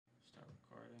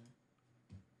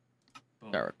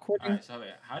Start All recording. right. So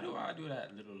wait, how do I do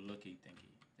that little looky thingy?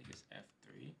 I think it's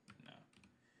F3.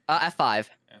 No, F5.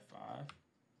 F5.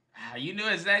 Ah, you knew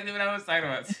exactly what I was talking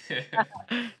about.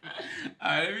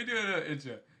 All right, let me do a little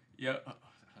intro. Yo,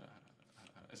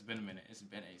 it's been a minute. It's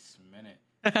been a minute.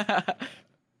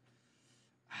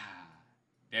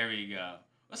 There we go.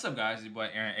 What's up, guys? It's your boy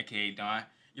Aaron, aka Don.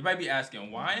 You might be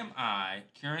asking, why am I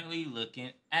currently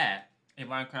looking at a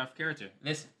Minecraft character?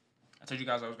 Listen, I told you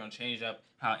guys I was going to change up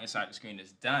how inside the screen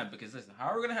is done, because listen, how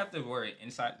are we going to have the word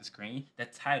inside the screen, the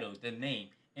title, the name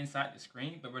inside the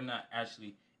screen, but we're not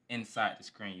actually inside the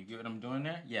screen? You get what I'm doing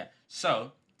there? Yeah.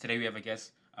 So today we have a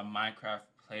guest, a Minecraft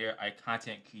player, a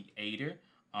content creator,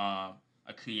 a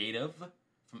creative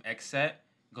from Xset,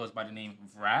 goes by the name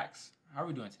Vrax. How are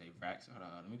we doing today, Vrax? Hold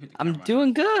on, let me put the I'm camera on.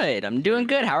 doing good. I'm doing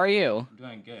good. How are you? I'm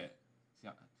doing good.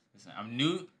 Listen, I'm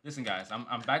new. Listen, guys,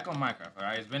 I'm back on Minecraft. All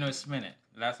right, it's been a minute.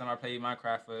 The last time I played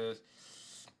Minecraft was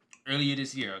earlier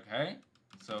this year. Okay,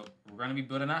 so we're gonna be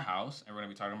building a house, and we're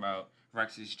gonna be talking about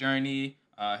Rex's journey,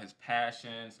 his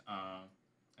passions,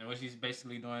 and what he's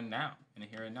basically doing now in the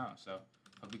here and now. So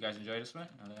hope you guys enjoy this one,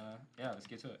 and yeah, let's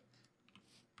get to it.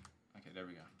 Okay, there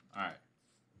we go. All right.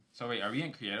 So wait, are we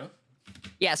in creative?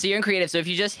 Yeah, so you're in creative. So if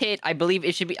you just hit, I believe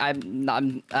it should be.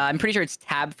 I'm pretty sure it's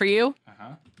tab for you.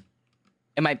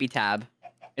 It might be tab.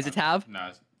 Is it tab? No,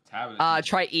 it's tab.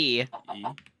 Try E. E.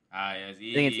 Ah, yes,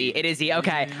 E. I think it's E. It is E.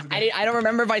 Okay. I don't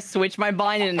remember if I switched my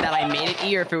bind and that I made it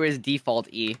E or if it was default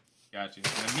E. Got you.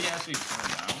 Let me actually turn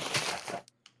down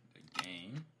the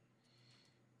game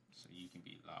so you can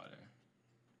be louder.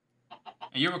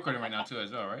 And you're recording right now too,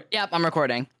 as well, right? Yep, I'm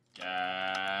recording.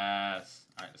 Yes.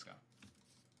 All right, let's go.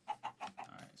 All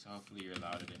right, so hopefully you're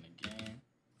louder than the game.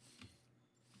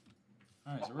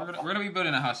 All right, so we're gonna be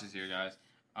building a house this year, guys.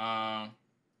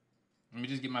 Let me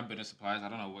just get my building supplies. I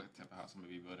don't know what type of house I'm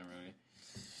gonna be building really.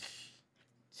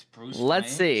 Spruce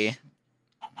Let's planks. see.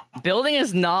 Building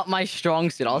is not my strong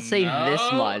suit. I'll say this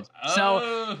much.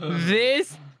 So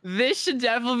this should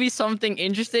definitely be something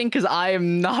interesting because I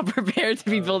am not prepared to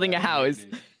be building a house.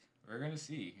 We're gonna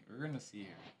see. We're gonna see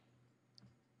here.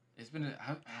 It's been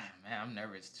man, I'm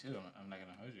nervous too. I'm not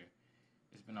gonna hold you.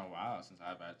 It's been a while since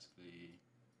I've actually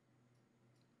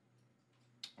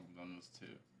done this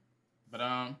too. But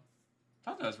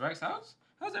talk to us, Rex.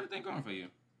 How's everything going for you?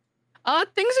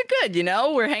 Things are good, you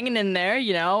know. We're hanging in there,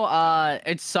 you know.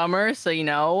 It's summer, so you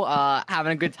know,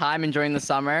 having a good time, enjoying the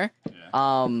summer.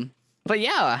 Yeah. But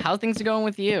yeah, how things are going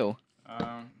with you?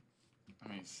 I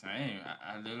mean, same.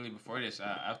 I literally before this,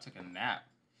 I took a nap,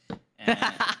 and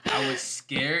I was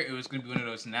scared it was gonna be one of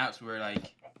those naps where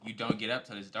like you don't get up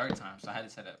till it's dark time. So I had to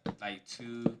set up like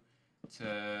 2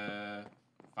 to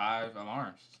 5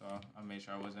 alarms, so I made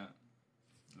sure I wasn't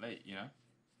late. You know.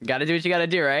 Gotta do what you gotta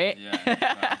do, right? Yeah. I was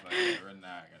like, yeah, we're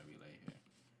not gonna be late here.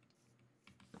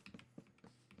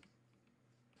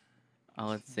 Oh,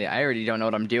 let's see. I already don't know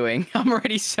what I'm doing. I'm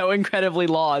already so incredibly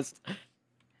lost.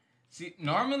 See,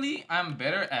 normally I'm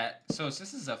better at since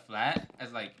this is a flat,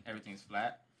 as like everything's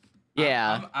flat.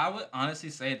 Yeah. I would honestly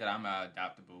say that I'm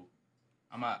adaptable.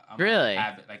 I'm Really? A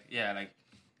habit, like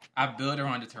I build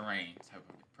around the terrain type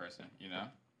of person, you know.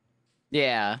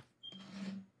 Yeah.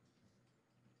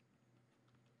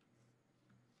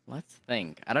 Let's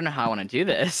think. I don't know how I want to do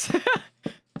this.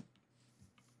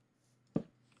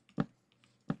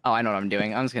 Oh, I know what I'm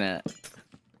doing. I'm just gonna...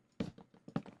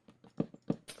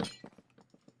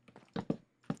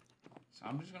 So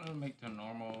I'm just gonna make the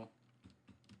normal,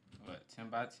 10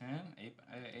 by 10, 8 by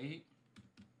 8.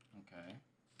 Okay.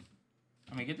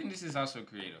 I mean, good thing this is also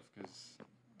creative, because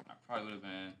I probably would have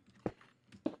been.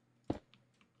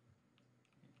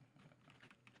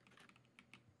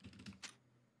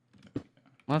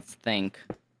 Let's think.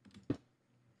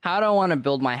 How do I want to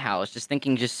build my house? Just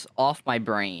thinking just off my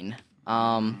brain.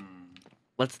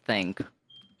 Let's think.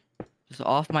 Just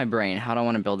off my brain, how do I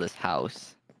want to build this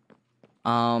house?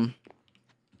 I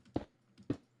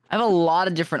have a lot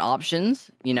of different options,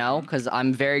 you know, because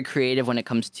I'm very creative when it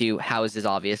comes to houses,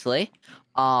 obviously.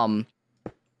 So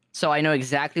I know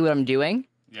exactly what I'm doing.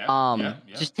 Yeah.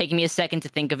 Just taking me a second to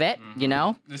think of it, you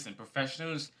know? Listen,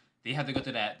 professionals, they have to go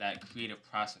through that creative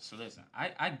process. So listen,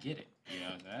 I get it. You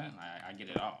know what I'm saying? I get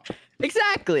it all.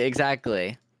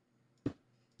 Exactly.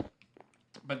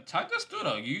 But talk us through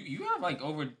though. You have like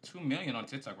over 2 million on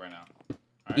TikTok right now.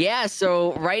 Right? Yeah,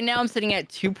 so right now I'm sitting at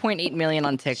 2.8 million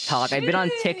on TikTok. I've been on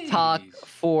TikTok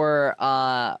for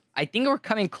I think we're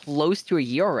coming close to a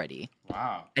year already.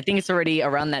 Wow. I think it's already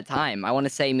around that time. I want to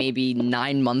say maybe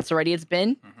 9 months already it's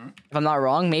been. If I'm not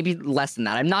wrong, maybe less than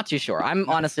that. I'm not too sure. I'm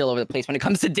honestly all over the place when it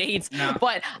comes to dates. No.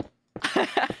 But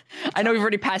I know we've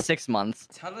already passed 6 months.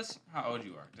 Tell us how old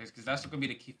you are, because that's gonna be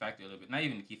the key factor a little bit. Not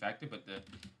even the key factor, but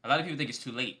a lot of people think it's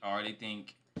too late, or they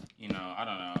think, I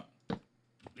don't know,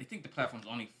 they think the platform's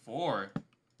only for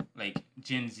like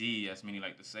Gen Z, as many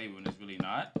like to say, when it's really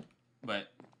not. But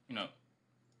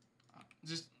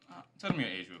just tell them your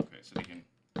age real quick so they can.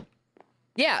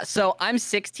 Yeah, so I'm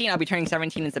 16. I'll be turning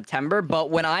 17 in September.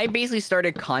 But when I basically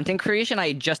started content creation,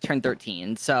 I just turned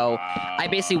 13. So I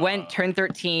basically turned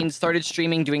 13, started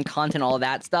streaming, doing content, all of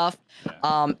that stuff.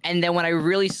 Yeah. And then when I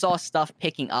really saw stuff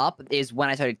picking up is when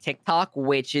I started TikTok,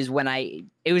 which is when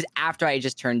it was after I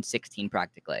just turned 16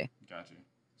 practically. Gotcha.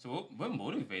 So what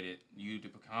motivated you to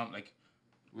become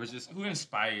who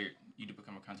inspired you to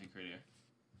become a content creator?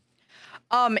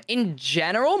 In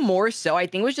general, more so, I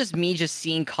think it was just me just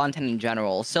seeing content in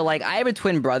general. So like I have a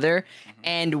twin brother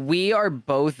and we are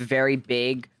both very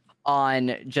big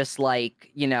on just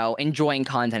like, enjoying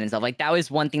content and stuff. Like that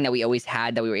was one thing that we always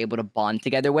had that we were able to bond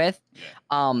together with.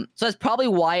 Yeah. So that's probably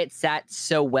why it sat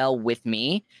so well with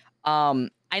me.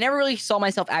 I never really saw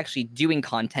myself actually doing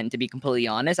content, to be completely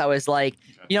honest. I was like,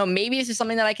 maybe this is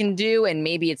something that I can do and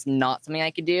maybe it's not something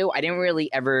I could do. I didn't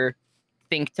really ever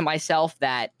think to myself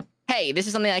that, hey, this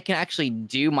is something I can actually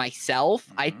do myself.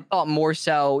 I thought more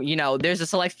so, there's a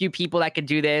select few people that could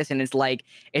do this and it's like,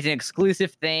 it's an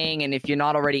exclusive thing. And if you're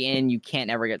not already in, you can't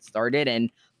ever get started.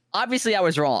 And obviously I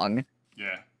was wrong.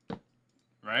 Yeah.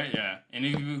 Right? Yeah.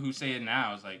 Any of you who say it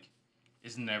now is like,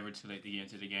 it's never too late to get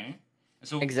into the game. And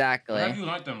so exactly. What have you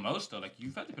learned the most though? Like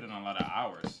you've had to put in a lot of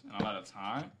hours and a lot of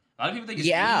time. A lot of people think it's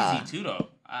easy too though.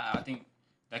 I think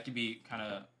that could be kind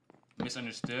of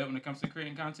misunderstood when it comes to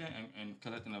creating content and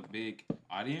collecting a big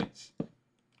audience.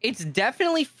 It's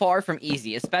definitely far from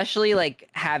easy, especially like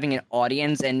having an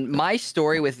audience. And my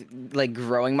story with like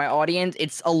growing my audience,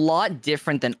 it's a lot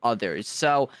different than others.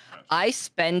 So I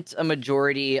spent a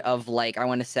majority of like, I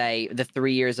want to say the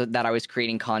 3 years that I was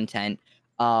creating content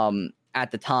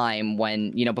at the time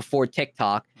when, before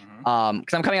TikTok,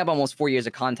 because I'm coming up almost 4 years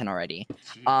of content already.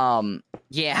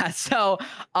 Yeah, so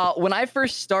when I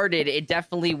first started, it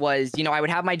definitely was, I would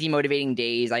have my demotivating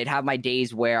days. I'd have my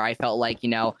days where I felt like,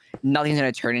 nothing's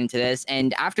going to turn into this.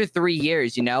 And after 3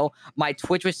 years, my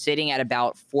Twitch was sitting at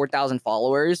about 4,000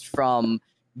 followers from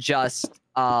just,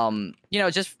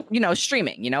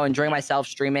 streaming, enjoying myself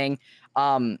streaming,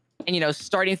 and,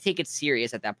 starting to take it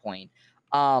serious at that point.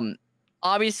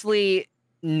 Obviously,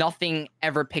 nothing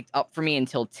ever picked up for me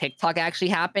until TikTok actually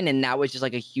happened, and that was just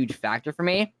like a huge factor for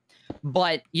me.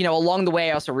 But, along the way,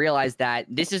 I also realized that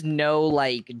this is no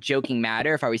like joking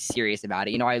matter if I was serious about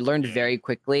it. I learned very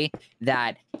quickly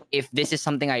that if this is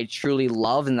something I truly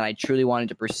love and that I truly wanted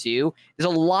to pursue,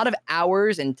 there's a lot of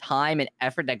hours and time and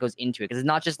effort that goes into it. Because it's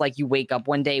not just like you wake up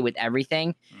one day with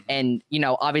everything. And,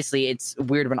 obviously it's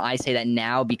weird when I say that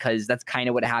now because that's kind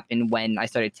of what happened when I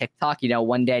started TikTok.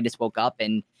 One day I just woke up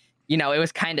and, it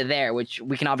was kind of there, which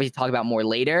we can obviously talk about more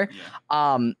later.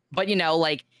 But,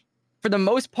 like, for the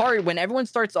most part, when everyone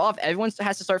starts off, everyone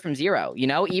has to start from zero,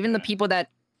 even the people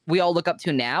that we all look up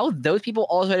to now, those people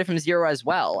all started from zero as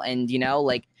well. And,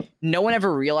 like no one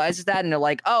ever realizes that. And they're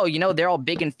like, oh, they're all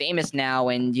big and famous now.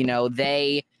 And,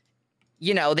 they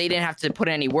didn't have to put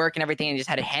in any work and everything and just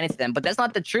had to hand it to them. But that's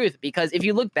not the truth, because if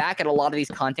you look back at a lot of these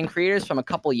content creators from a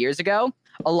couple years ago,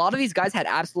 a lot of these guys had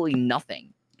absolutely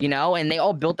nothing, and they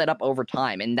all built that up over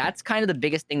time. And that's kind of the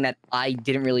biggest thing that I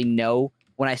didn't really know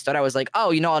when I started. I was like,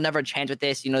 oh, I'll never have a chance with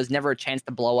this. There's never a chance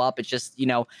to blow up. It's just,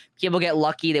 people get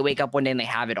lucky. They wake up one day and they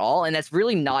have it all. And that's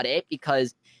really not it,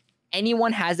 because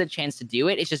anyone has a chance to do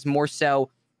it. It's just more so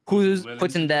who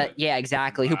puts in the,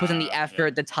 who puts in the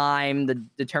effort, the time, the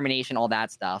determination, all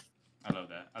that stuff. I love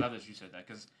that. I love that you said that,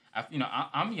 because,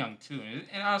 I'm young too.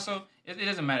 And also, it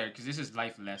doesn't matter, because this is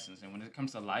life lessons. And when it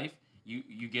comes to life,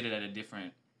 you get it at a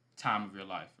different time of your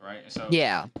life, right? And so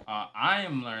I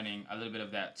am learning a little bit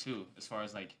of that too, as far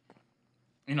as like,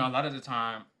 a lot of the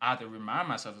time I have to remind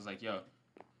myself, is like, yo,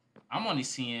 I'm only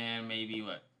seeing maybe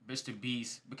what Mr.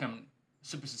 Beast become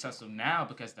super successful now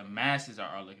because the masses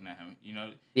are looking at him.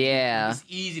 It's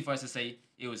easy for us to say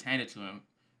it was handed to him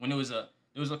when it was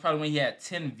probably when he had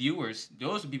 10 viewers.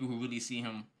 Those are people who really see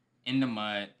him in the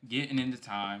mud, getting in the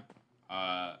time,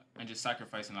 and just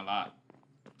sacrificing a lot.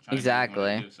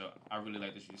 Exactly. So I really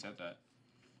like that you said that.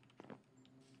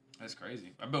 That's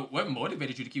crazy. But what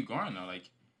motivated you to keep going though? Like,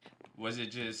 was it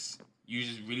just you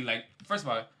just really like? First of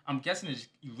all, I'm guessing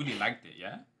you really liked it,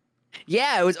 yeah.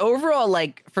 Yeah, it was overall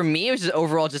like for me, it was just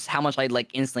overall just how much I like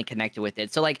instantly connected with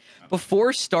it. So like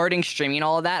before starting streaming and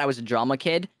all of that, I was a drama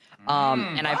kid.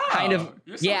 And I've kind of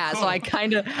so I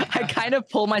kind of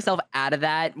pulled myself out of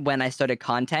that when I started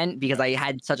content because I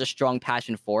had such a strong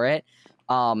passion for it.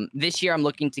 This year I'm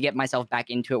looking to get myself back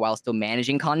into it while still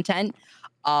managing content.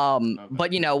 Okay.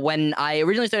 But when I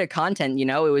originally started content,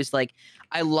 it was like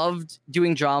I loved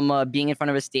doing drama, being in front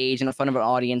of a stage and in front of an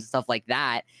audience and stuff like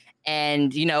that.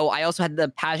 And I also had the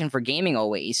passion for gaming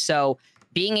always. So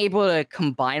being able to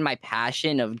combine my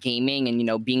passion of gaming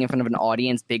and being in front of an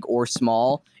audience, big or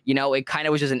small, it kind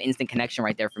of was just an instant connection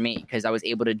right there for me because I was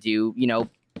able to do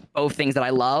both things that I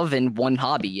love in one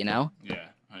hobby. Yeah,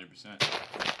 100%.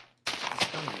 That's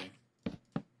crazy.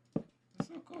 That's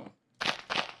so cool.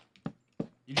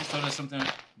 You just told us something.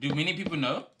 Do many people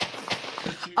know?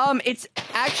 It's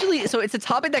actually it's a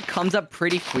topic that comes up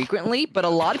pretty frequently, but a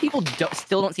lot of people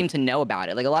still don't seem to know about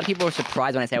it. Like a lot of people are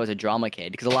surprised when I say I was a drama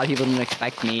kid because a lot of people didn't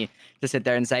expect me to sit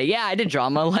there and say, "Yeah, I did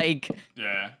drama." Like,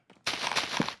 yeah.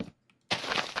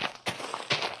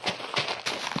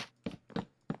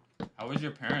 How was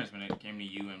your parents when it came to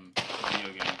you and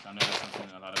video games? I know that's something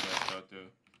that a lot of us go through.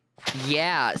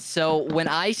 Yeah, so when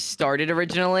I started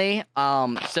originally,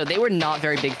 so they were not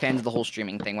very big fans of the whole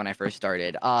streaming thing when I first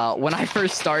started. When I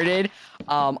first started,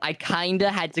 I kind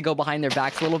of had to go behind their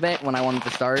backs a little bit when I wanted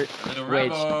to start. A little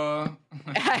rebel.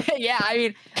 Yeah, I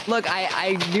mean, look,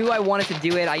 I knew I wanted to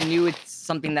do it. I knew it's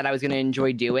something that I was going to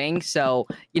enjoy doing. So,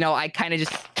 I kind of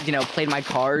just, played my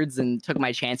cards and took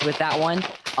my chance with that one.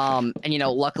 And,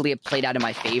 luckily it played out in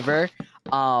my favor.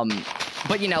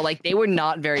 But like they were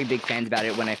not very big fans about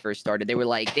it when I first started. They were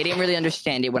like, they didn't really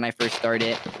understand it when I first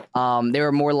started. They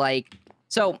were more like,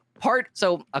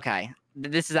 okay,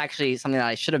 this is actually something that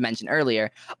I should have mentioned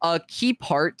earlier. A key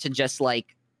part to just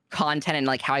like content and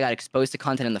like how I got exposed to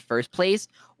content in the first place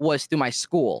was through my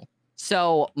school.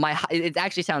 So it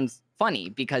actually sounds funny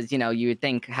because you would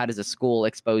think, how does a school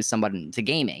expose someone to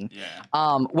gaming?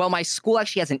 Yeah. Well, my school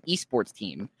actually has an esports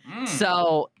team,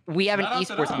 so we have an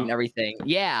esports team and everything.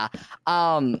 Yeah.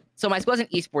 So my school has an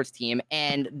esports team,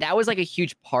 and that was like a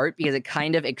huge part because it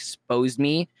kind of exposed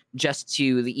me just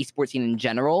to the esports scene in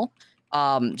general.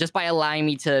 Just by allowing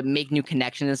me to make new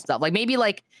connections and stuff. Like maybe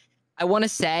like I want to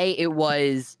say it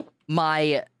was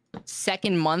my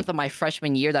second month of my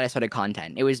freshman year that I started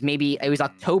content. It was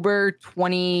October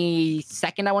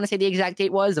 22nd, I want to say the exact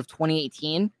date was, of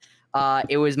 2018.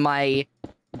 It was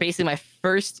basically my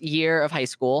first year of high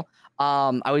school.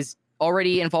 I was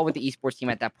already involved with the esports team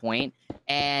at that point,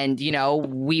 and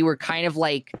we were kind of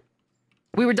like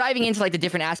we were diving into like the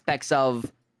different aspects of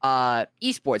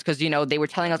esports because they were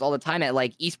telling us all the time that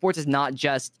like esports is not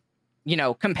just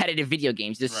competitive video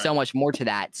games. There's so much more to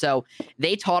that. So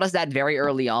they taught us that very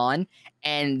early on,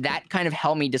 and that kind of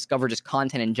helped me discover just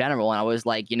content in general. And I was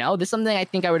like, this is something I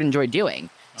think I would enjoy doing.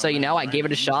 So, I gave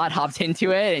it a shot, hopped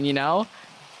into it, and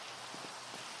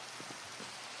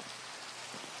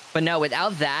But no,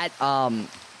 without that,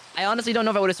 I honestly don't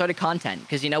know if I would have started content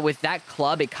because, with that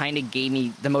club, it kind of gave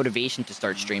me the motivation to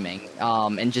start streaming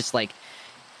and just like,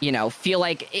 feel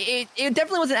like it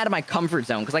definitely wasn't out of my comfort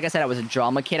zone because, like I said, I was a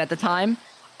drama kid at the time.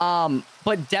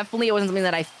 But definitely it wasn't something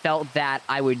that I felt that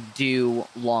I would do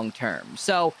long term.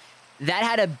 So that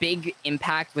had a big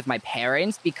impact with my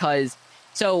parents because,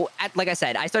 like I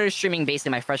said, I started streaming basically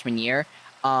my freshman year.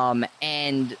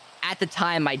 And at the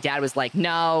time, my dad was like,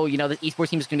 no, the esports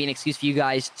team is going to be an excuse for you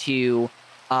guys to,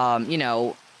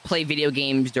 play video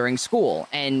games during school.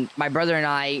 And my brother and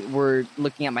I were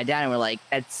looking at my dad and we're like,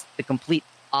 that's the complete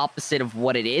opposite of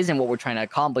what it is and what we're trying to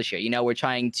accomplish here. We're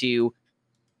trying to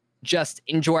just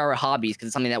enjoy our hobbies because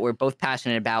it's something that we're both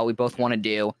passionate about. We both want to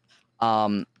do.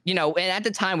 And at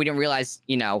the time we didn't realize,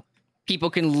 people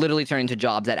can literally turn into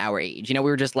jobs at our age. We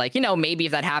were just like, maybe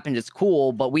if that happens, it's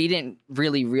cool, but we didn't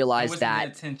really realize that.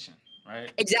 Attention,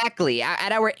 right? Exactly.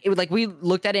 We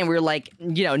looked at it and we were like,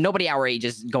 nobody our age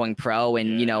is going pro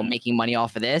and, making money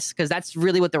off of this because that's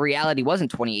really what the reality was in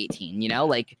 2018.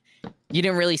 Like you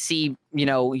didn't really see,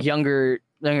 younger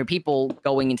people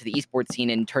going into the esports scene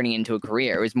and turning into a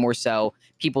career. It was more so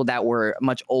people that were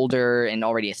much older and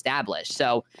already established.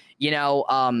 So,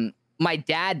 my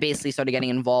dad basically started getting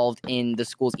involved in the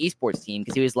school's esports team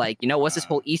because he was like, what's this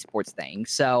whole esports thing?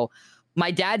 So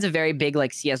my dad's a very big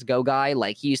like CSGO guy.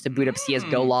 Like he used to boot up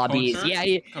CSGO lobbies. Culture. Yeah,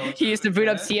 he used to boot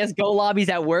up CSGO lobbies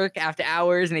at work after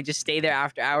hours, and they just stay there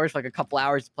after hours for like a couple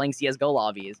hours playing CSGO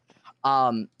lobbies.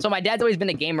 So my dad's always been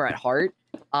a gamer at heart.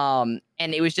 And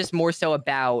it was just more so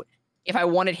about if I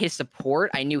wanted his support,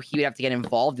 I knew he would have to get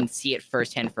involved and see it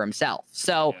firsthand for himself.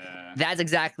 So that's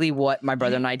exactly what my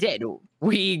brother and I did.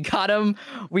 We got him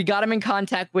in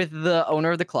contact with the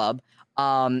owner of the club.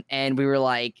 And we were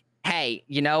like, hey,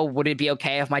 would it be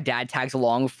okay if my dad tags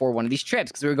along for one of these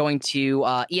trips? Because we were going to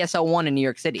ESL1 in New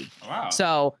York City. Wow.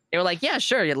 So they were like, yeah,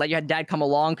 sure. Let your dad come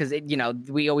along because,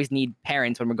 we always need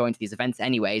parents when we're going to these events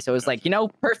anyway. So it was like,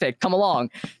 perfect, come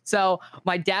along. So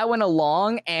my dad went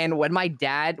along. And when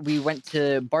we went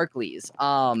to Barclays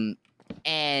and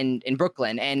in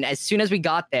Brooklyn. And as soon as we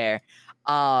got there,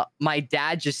 my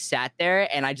dad just sat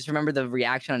there, and I just remember the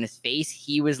reaction on his face.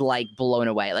 He was like blown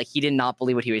away. Like, he did not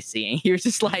believe what he was seeing. He was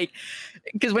just like,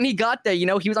 because when he got there,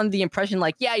 he was under the impression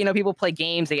like, yeah, people play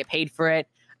games, they get paid for it.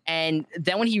 And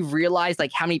then when he realized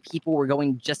like how many people were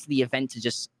going just to the event to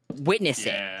just witness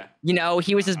it,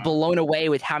 he was just blown away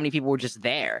with how many people were just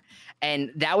there.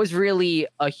 And that was really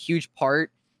a huge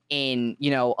part in,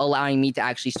 allowing me to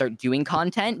actually start doing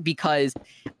content, because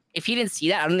if he didn't see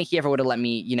that, I don't think he ever would have let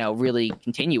me, really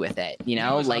continue with it.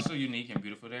 What's also unique and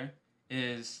beautiful there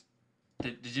is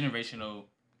the generational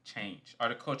change or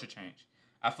the culture change.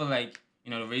 I feel like,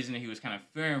 the reason that he was kind of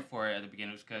fearing for it at the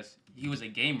beginning was because he was a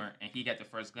gamer and he got the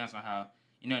first glance on how,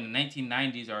 in the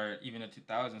 1990s or even the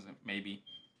 2000s maybe,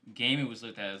 gaming was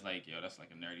looked at as like, yo, that's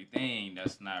like a nerdy thing.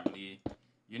 That's not really,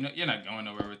 you're not going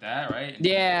nowhere with that, right? And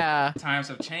yeah. Times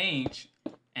have changed,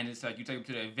 and it's like you take him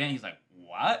to the event, he's like,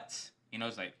 what?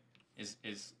 It's like,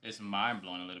 it's mind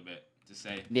blowing a little bit to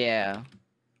say. Yeah.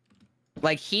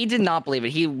 Like, he did not believe it.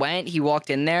 He walked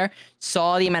in there,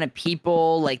 saw the amount of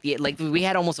people, like we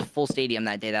had almost a full stadium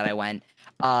that day that I went.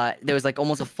 There was like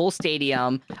almost a full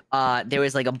stadium. There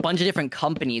was like a bunch of different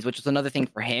companies, which was another thing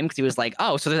for him, because he was like,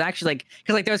 oh, so there's actually like,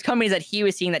 because like there was companies that he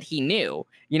was seeing that he knew,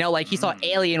 like he saw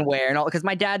Alienware and all, because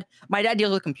my dad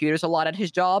deals with computers a lot at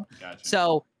his job. Gotcha.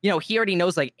 So, he already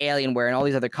knows like Alienware and all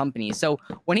these other companies. So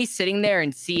when he's sitting there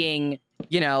and seeing,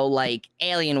 like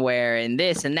Alienware and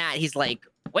this and that, he's like,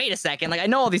 wait a second, like I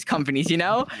know all these companies,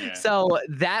 Yeah. So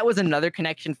that was another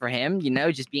connection for him,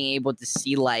 just being able to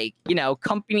see like,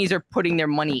 companies are putting their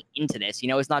money into this,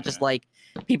 it's not just like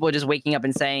people just waking up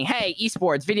and saying, hey,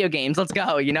 esports, video games, let's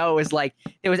go, it was like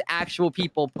there was actual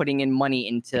people putting in money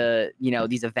into,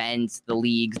 these events, the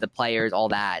leagues, the players, all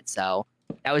that. So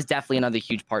that was definitely another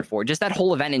huge part for it. Just that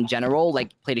whole event in general,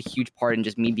 like played a huge part in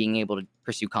just me being able to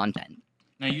pursue content.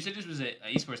 Now, you said this was an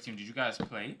esports team. Did you guys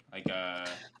play?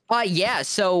 Yeah.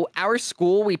 So our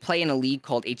school, we play in a league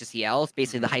called HSEL. It's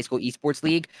basically the high school esports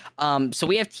league. So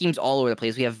we have teams all over the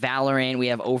place. We have Valorant, we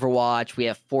have Overwatch, we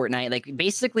have Fortnite. Like,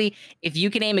 basically, if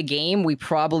you can name a game, we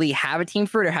probably have a team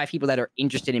for it or have people that are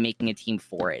interested in making a team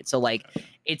for it. So like,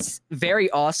 it's very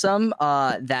awesome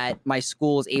that my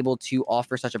school is able to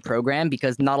offer such a program,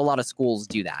 because not a lot of schools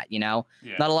do that, Yeah.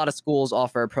 Not a lot of schools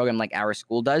offer a program like our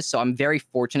school does. So I'm very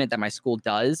fortunate that my school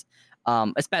does,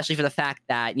 especially for the fact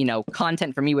that,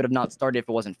 content for me would have not started if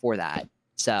it wasn't for that.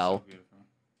 So beautiful.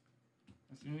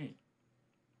 That's unique.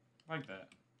 I like that.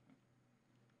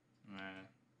 Man,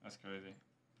 that's crazy.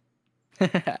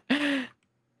 And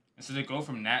so to go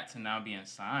from that to now being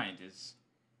signed is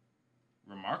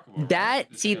remarkable. That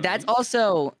right? that's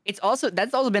also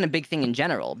been a big thing in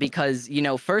general, because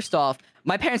first off,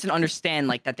 my parents didn't understand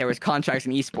like that there was contracts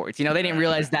in esports. They didn't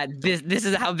realize that this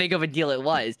is how big of a deal it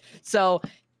was. So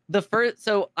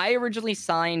I originally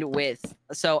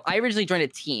joined a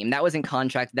team that wasn't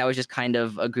contract. That was just kind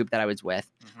of a group that I was with.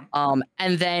 And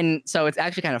then, so it's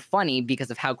actually kind of funny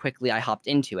because of how quickly I hopped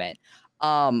into it.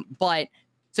 But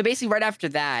so basically right after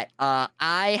that,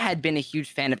 I had been a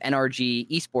huge fan of NRG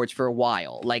esports for a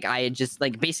while. Like, I had just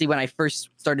like, basically when I first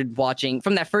started watching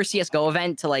from that first CSGO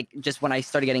event to like, just when I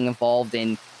started getting involved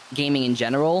in gaming in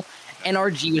general,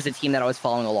 NRG was a team that I was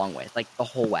following along with like the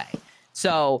whole way.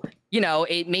 So,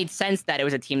 it made sense that it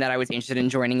was a team that I was interested in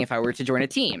joining if I were to join a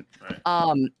team.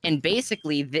 Right. And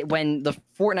basically, when the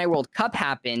Fortnite World Cup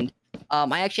happened,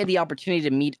 I actually had the opportunity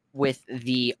to meet with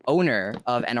the owner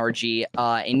of NRG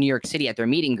in New York City at their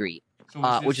meet and greet, So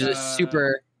was which is this, a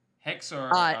super... Hex or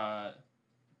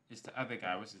is the other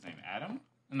guy, what's his name? Adam?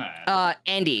 Not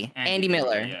Adam. Andy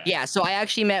Miller. Yeah, so I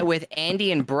actually met with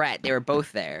Andy and Brett. They were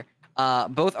both there.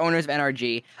 Both owners of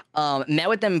NRG, met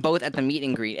with them both at the meet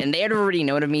and greet, and they had already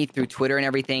known of me through Twitter and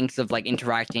everything, because of like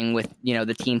interacting with,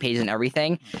 the team page and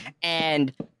everything.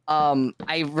 And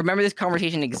I remember this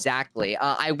conversation exactly.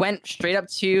 I went straight up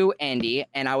to Andy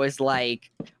and I was like,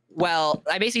 well,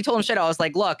 I basically told him straight. I was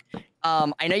like, look,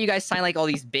 I know you guys sign like all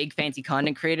these big fancy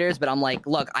content creators, but I'm like,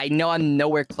 look, I know I'm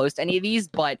nowhere close to any of these,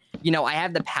 but I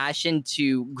have the passion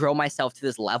to grow myself to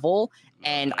this level,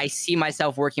 and I see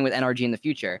myself working with NRG in the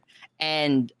future.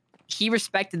 And he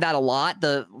respected that a lot.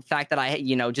 The fact that I,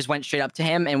 just went straight up to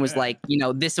him and was like,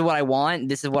 this is what I want.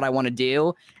 This is what I want to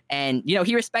do. And,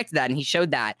 he respected that and he showed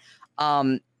that.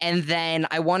 And then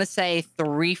I want to say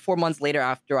 3-4 months later,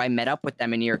 after I met up with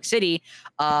them in New York City,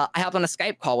 I hopped on a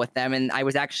Skype call with them, and I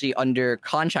was actually under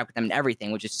contract with them and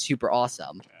everything, which is super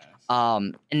awesome.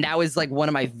 And that was like one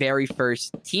of my very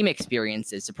first team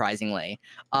experiences, surprisingly,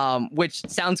 which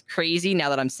sounds crazy now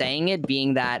that I'm saying it,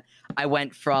 being that I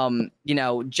went from,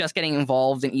 just getting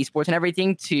involved in esports and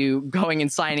everything to going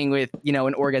and signing with,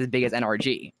 an org as big as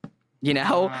NRG,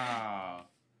 Wow.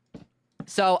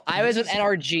 So I was with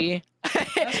NRG.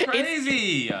 That's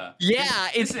crazy. Yeah.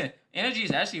 Listen, NRG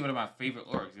is actually one of my favorite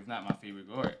orgs, if not my favorite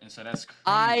org. And so that's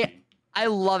crazy. I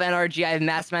love NRG. I have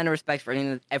massive amount of respect for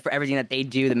everything that they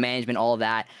do, the management, all of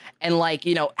that. And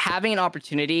having an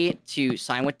opportunity to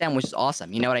sign with them was just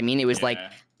awesome. You know what I mean? It was like,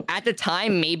 at the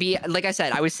time, maybe, like I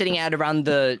said, I was sitting at around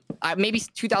maybe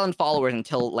 2,000 followers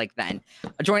until then.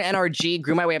 I joined NRG,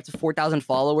 grew my way up to 4,000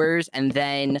 followers. And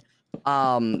then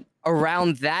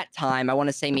around that time, I want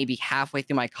to say maybe halfway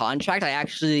through my contract, I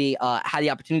actually had the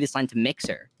opportunity to sign to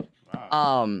Mixer.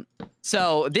 Wow.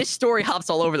 So this story hops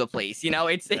all over the place,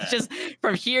 it's just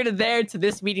from here to there to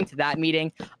this meeting to that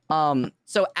meeting.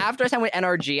 So after I signed with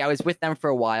NRG, I was with them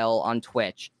for a while on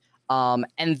Twitch.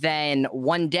 And then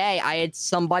one day I had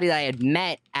somebody that I had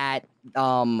met at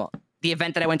the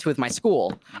event that I went to with my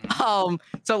school.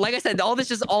 So like I said, all this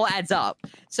just all adds up.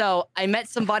 So I met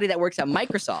somebody that works at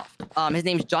Microsoft. His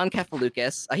name's John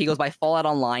Kefaloukis. He goes by Fallout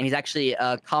Online. He's actually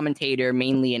a commentator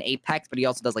mainly in Apex, but he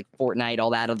also does Fortnite, all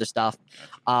that other stuff.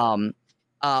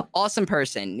 Awesome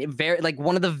person. Very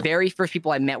one of the very first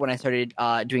people I met when I started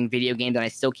doing video games, and I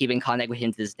still keep in contact with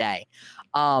him to this day.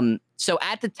 So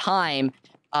at the time,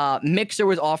 Mixer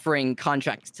was offering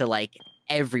contracts to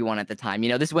everyone at the time.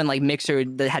 This is when Mixer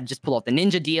had just pulled off the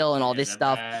Ninja deal and all this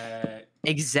stuff.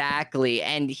 Exactly.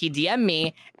 And he DM'd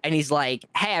me and he's like,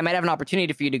 hey, I might have an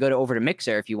opportunity for you to go over to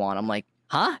Mixer if you want. I'm like,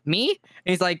 huh? Me? And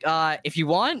he's like, if you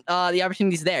want, the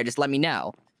opportunity's there. Just let me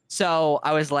know. So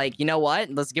I was like, you know what?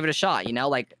 Let's give it a shot.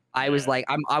 I was like,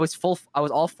 I was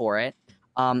all for it.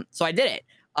 So I did it.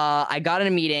 I got in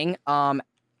a meeting.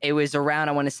 It was around,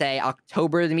 I want to say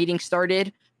October, the meeting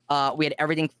started. We had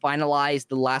everything finalized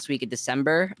the last week of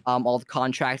December, all the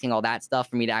contracting, all that stuff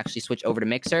for me to actually switch over to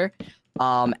Mixer.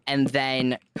 And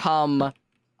then come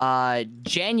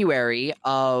January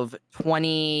of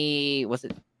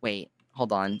wait,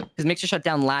 hold on. Because Mixer shut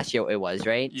down last year, it was,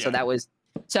 right? Yeah.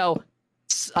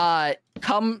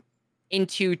 Come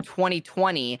into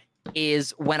 2020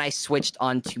 is when I switched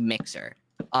on to Mixer.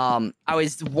 I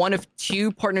was one of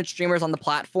 2 partnered streamers on the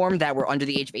platform that were under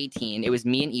the age of 18. It was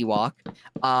me and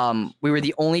Ewok. We were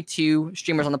the only 2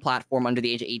 streamers on the platform under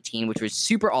the age of 18, which was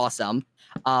super awesome.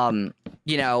 But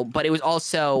it was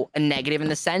also a negative in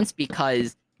the sense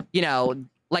because,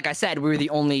 like I said, we were the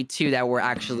only 2 that were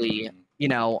actually,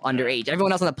 underage.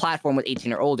 Everyone else on the platform was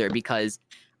 18 or older because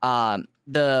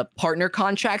the partner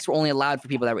contracts were only allowed for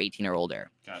people that were 18 or older.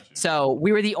 Gotcha. So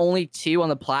we were the only 2 on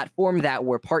the platform that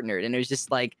were partnered. And it was just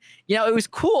it was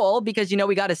cool because,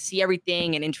 we got to see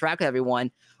everything and interact with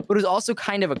everyone. But it was also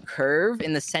kind of a curve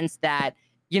in the sense that,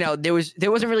 there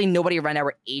wasn't really nobody around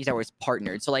our age that was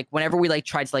partnered. So whenever we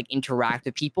tried to interact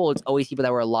with people, it's always people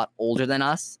that were a lot older than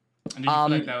us. And did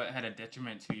you feel that had a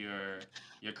detriment to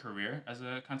your career as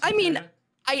a content creator?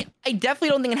 I definitely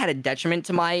don't think it had a detriment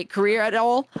to my career at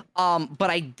all. But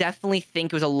I definitely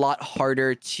think it was a lot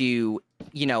harder to,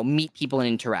 meet people and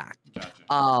interact.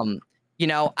 Gotcha.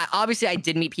 Obviously I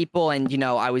did meet people and,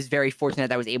 I was very fortunate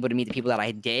that I was able to meet the people that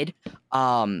I did.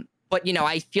 But,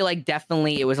 I feel like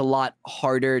definitely it was a lot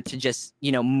harder to just,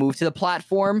 move to the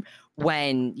platform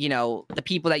when, the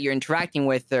people that you're interacting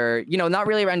with are, not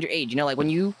really around your age. When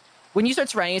you start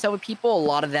surrounding yourself with people, a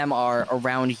lot of them are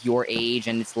around your age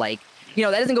and it's that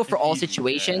doesn't go for all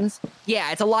situations.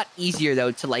 Yeah, it's a lot easier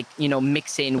though to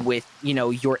mix in with,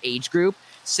 your age group.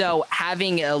 So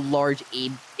having a large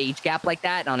age gap like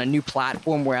that on a new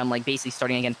platform where I'm basically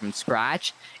starting again from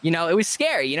scratch, it was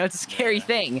scary, it's a scary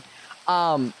thing.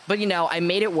 But I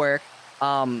made it work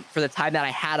for the time that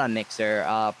I had on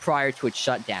Mixer prior to its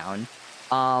shutdown.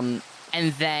 And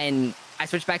then I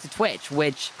switched back to Twitch,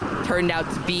 which turned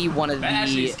out to be one of that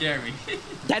actually scared me.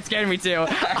 That scared me too.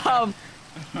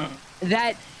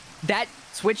 That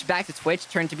switch back to Twitch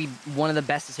turned to be one of the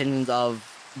best decisions of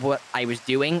what I was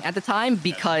doing at the time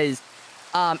because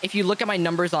if you look at my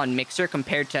numbers on Mixer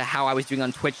compared to how I was doing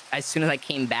on Twitch as soon as I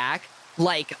came back,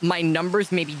 my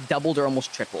numbers maybe doubled or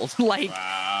almost tripled.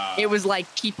 Wow. It was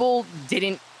people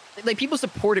didn't people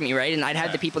supported me, right? And I'd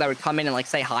have the people that would come in and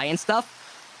say hi and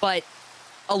stuff, but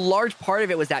a large part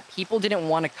of it was that people didn't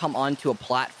want to come onto a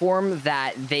platform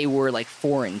that they were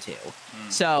foreign to.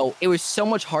 So it was so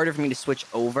much harder for me to switch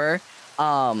over.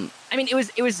 I mean,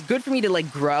 it was good for me to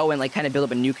like grow and like kind of build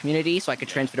up a new community, so I could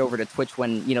transfer it over to Twitch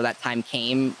when that time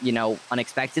came,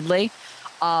 unexpectedly.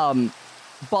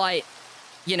 But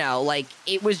like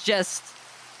it was just,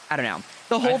 I don't know.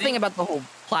 The whole thing about the whole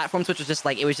platform switch was just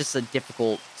like it was just a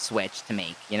difficult switch to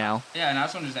make, Yeah, and I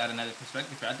just want to just add another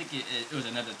perspective here. I think it was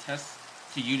another test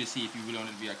to you to see if you really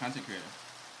wanted to be a content creator.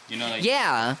 Like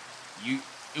yeah,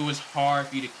 it was hard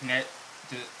for you to connect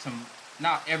to some,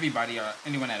 not everybody or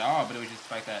anyone at all, but it was just the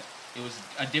fact that it was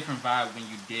a different vibe when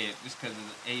you did, just because of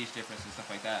the age difference and stuff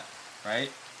like that,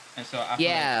 right? And so I feel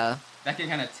like that can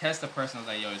kind of test a person. I was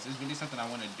like, yo, is this really something I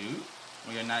want to do?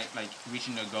 When you're not like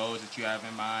reaching the goals that you have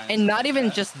in mind. And not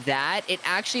even just that, it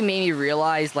actually made me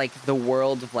realize like the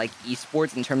world of like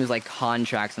esports in terms of like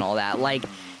contracts and all that. Like,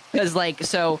 because like,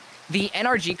 so the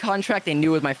NRG contract I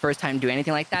knew was my first time doing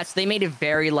anything like that. So they made it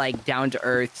very like down to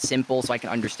earth, simple, so I can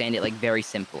understand it like very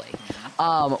simply.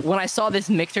 When I saw this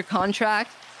Mixer contract,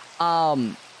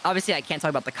 obviously I can't talk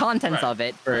about the contents of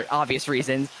it for obvious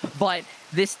reasons, but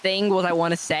this thing was, I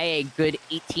want to say, a good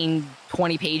 18 to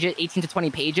 20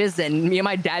 pages, and me and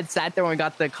my dad sat there when we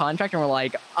got the contract and we're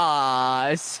like,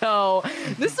 so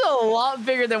this is a lot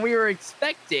bigger than we were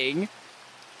expecting.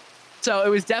 So it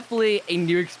was definitely a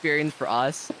new experience for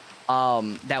us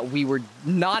that we were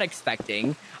not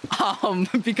expecting,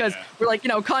 because we're like,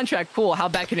 contract, cool, how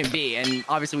bad can it be? And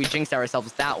obviously we jinxed ourselves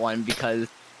with that one, because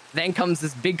then comes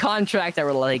this big contract that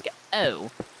we're like, oh,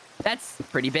 that's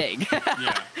pretty big.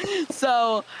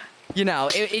 So,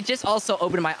 it just also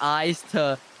opened my eyes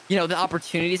to, the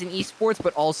opportunities in esports,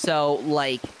 but also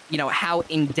like, how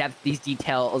in depth these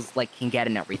details like can get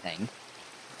and everything.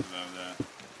 Love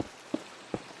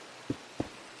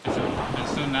that. And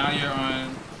so now you're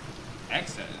on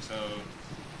Xset. So,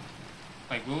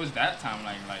 like, what was that time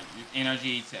like? Like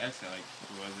NRG to Xset, like,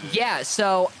 what was it? Yeah.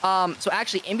 So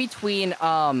actually, in between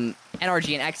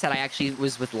NRG and Xset, I actually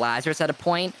was with Lazarus at a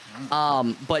point.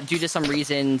 But due to some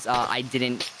reasons, I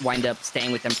didn't wind up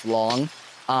staying with them for long.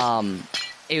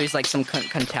 It was like some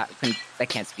I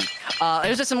can't speak. It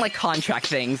was just some like contract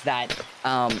things that,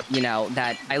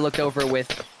 that I looked over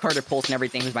with Carter Pulse and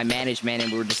everything, who's my management,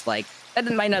 and we were just like, that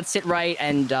might not sit right,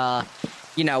 and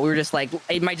we were just like,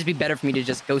 it might just be better for me to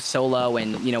just go solo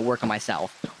and, work on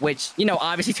myself, which,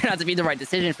 obviously turned out to be the right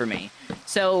decision for me.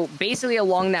 So basically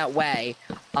along that way,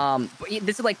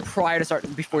 this is like before I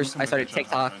started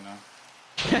TikTok.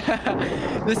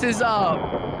 Right this is,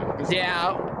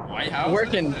 White House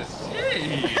working.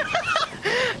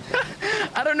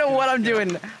 I don't know what I'm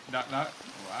doing.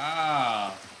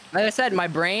 Wow. Like I said, my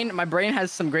brain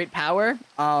has some great power.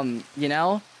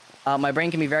 My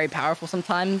brain can be very powerful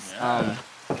sometimes.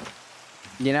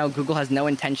 Google has no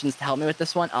intentions to help me with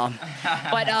this one.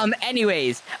 But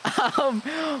anyways,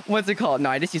 what's it called? No,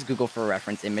 I just use Google for a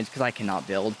reference image because I cannot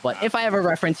build. But if I have a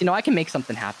reference, I can make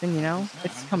something happen.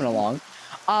 It's coming along.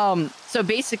 So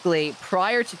basically,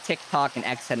 prior to TikTok and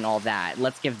Xset and all that,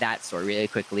 let's give that story really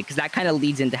quickly because that kind of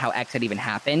leads into how Xset even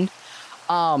happened.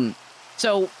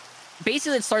 So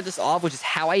basically, let's start this off, which is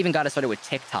how I even got started with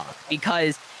TikTok,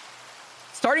 because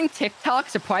starting TikTok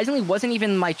surprisingly wasn't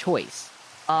even my choice,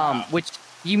 which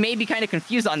you may be kind of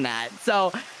confused on that.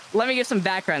 So let me give some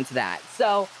background to that.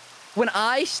 So when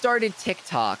I started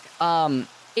TikTok,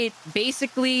 it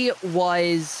basically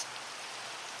was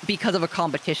because of a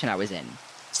competition I was in.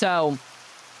 So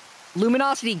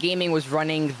Luminosity Gaming was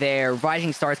running their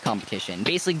Rising Stars competition.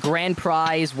 Basically, grand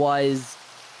prize was,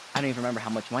 I don't even remember how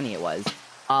much money it was.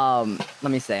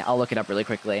 Let me see. I'll look it up really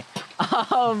quickly.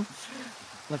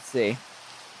 Let's see.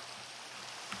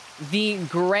 The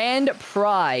grand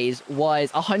prize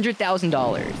was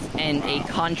 $100,000 and a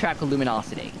contract with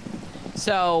Luminosity.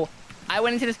 So I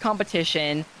went into this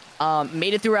competition,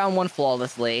 made it through round 1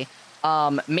 flawlessly,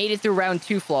 made it through round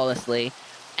 2 flawlessly,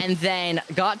 and then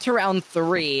got to round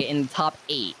 3 in the top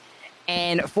 8.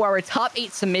 And for our top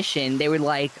 8 submission, they were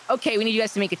like, okay, we need you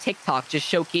guys to make a TikTok just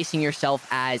showcasing yourself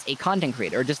as a content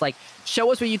creator, or just like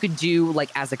show us what you could do like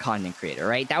as a content creator,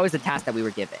 right? That was the task that we were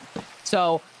given.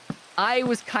 So I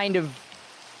was kind of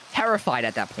terrified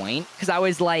at that point because I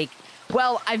was like,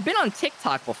 well, I've been on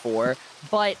TikTok before,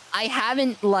 but I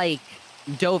haven't like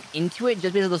dove into it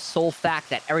just because of the sole fact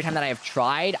that every time that I have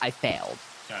tried, I failed,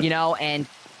 and,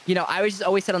 I was just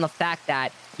always set on the fact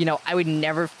that, I would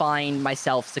never find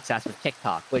myself success with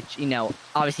TikTok, which,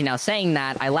 obviously now saying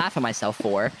that, I laugh at myself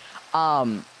for.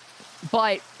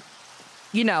 But,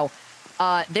 they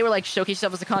were like, showcase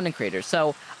yourself as a content creator.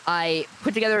 So I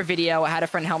put together a video. I had a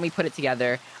friend help me put it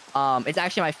together. It's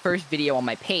actually my first video on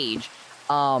my page.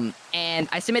 And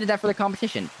I submitted that for the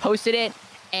competition, posted it,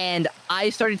 and I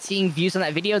started seeing views on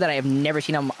that video that I have never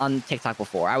seen on TikTok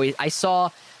before. I saw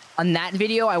on that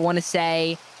video, I want to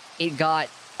say it got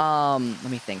let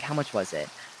me think, how much was it?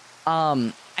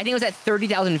 I think it was at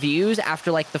 30,000 views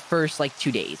after like the first like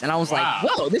 2 days, and I was like,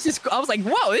 whoa, this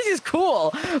is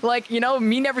cool. Like, you know,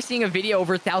 me never seeing a video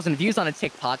over 1,000 views on a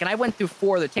TikTok, and I went through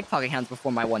 4 other TikTok accounts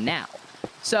before my one now.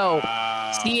 So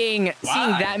seeing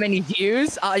that many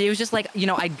views, it was just like, you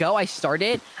know, I start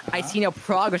it, I see no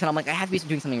progress, and I'm like, I have to be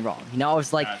doing something wrong. You know, I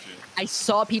was like, I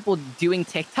saw people doing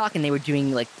TikTok and they were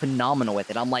doing like phenomenal with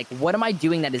it. I'm like, what am I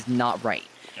doing that is not right?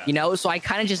 You know, so I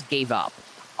kind of just gave up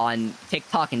on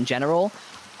TikTok in general.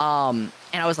 And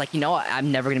I was like, you know,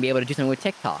 I'm never going to be able to do something with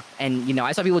TikTok. And, you know,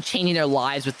 I saw people changing their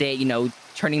lives with it, you know,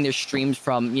 turning their streams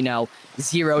from, you know,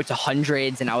 0 to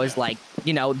hundreds. And I was like,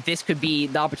 you know, this could be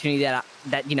the opportunity that,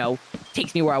 you know,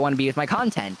 takes me where I want to be with my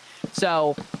content.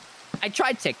 So I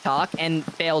tried TikTok and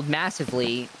failed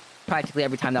massively practically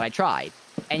every time that I tried.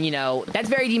 And, you know, that's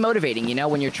very demotivating, you know,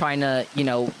 when you're trying to, you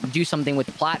know, do something with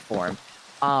the platform.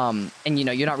 And, you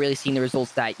know, you're not really seeing the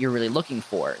results that you're really looking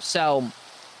for. So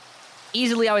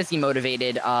easily I was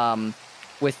demotivated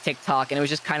with TikTok, and it was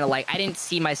just kind of like I didn't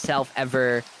see myself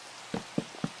ever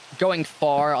going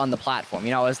far on the platform.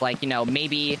 You know, I was like, you know,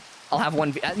 maybe I'll have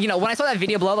one, you know, when I saw that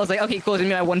video blow up, I was like, okay, cool, it's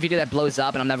gonna be my one video that blows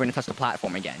up and I'm never gonna touch the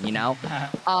platform again, you know?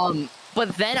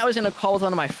 But then I was in a call with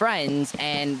one of my friends,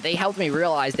 and they helped me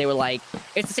realize, they were like,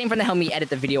 it's the same friend that helped me edit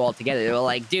the video altogether. They were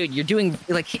like, dude, you're doing,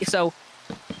 like, so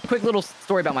quick little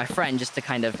story about my friend, just to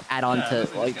kind of add on to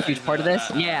like a huge part of this.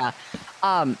 Yeah.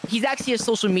 He's actually a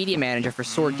social media manager for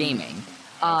Soar Gaming.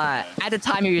 At the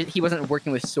time, he wasn't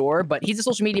working with Soar, but he's a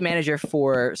social media manager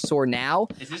for Soar now.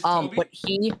 Is this Toby? But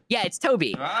yeah, it's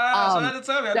Toby.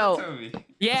 Toby.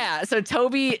 Yeah, so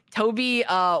Toby,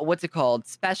 what's it called?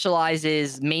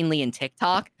 Specializes mainly in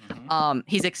TikTok.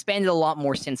 He's expanded a lot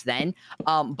more since then.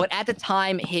 But at the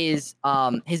time, his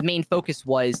main focus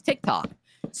was TikTok.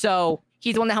 So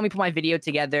he's the one that helped me put my video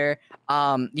together.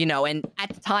 You know, and at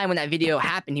the time when that video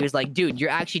happened, he was like, dude, you're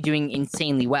actually doing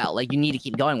insanely well. Like, you need to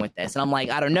keep going with this. And I'm like,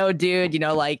 I don't know, dude. You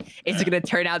know, like, is it going to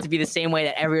turn out to be the same way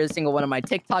that every single one of my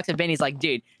TikToks have been? He's like,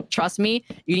 dude, trust me.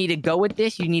 You need to go with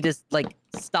this. You need to, like,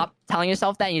 stop telling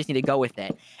yourself that. And you just need to go with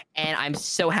it. And I'm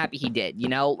so happy he did. You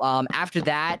know, after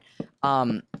that,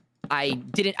 I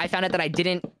found out that I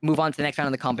didn't move on to the next round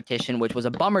of the competition, which was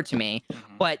a bummer to me.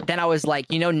 But then I was like,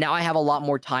 you know, now I have a lot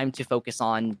more time to focus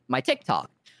on my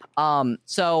TikTok.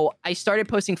 So I started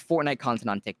posting Fortnite content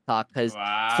on TikTok because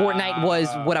Fortnite was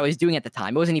what I was doing at the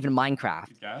time. It wasn't even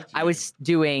Minecraft. I was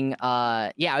doing,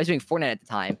 I was doing Fortnite at the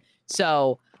time.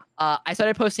 So I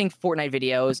started posting Fortnite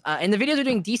videos, and the videos are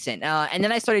doing decent. And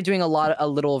then I started doing a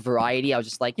little variety. I was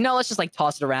just like, you know, let's just like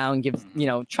toss it around,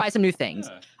 try some new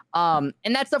things. And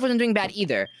that stuff wasn't doing bad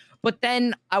either. But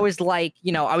then I was like,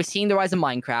 you know, I was seeing the rise of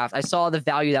Minecraft. I saw the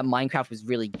value that Minecraft was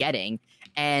really getting.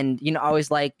 And, you know, I was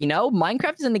like, you know,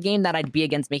 Minecraft isn't the game that I'd be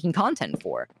against making content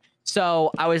for. So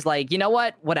I was like, you know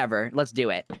what? Whatever. Let's do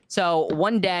it. So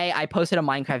one day I posted a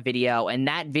Minecraft video, and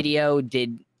that video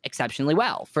did exceptionally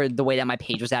well for the way that my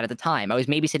page was at the time. I was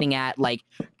maybe sitting at like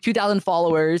 2,000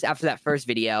 followers after that first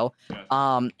video.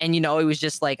 And, you know, it was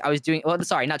just like I was doing, well,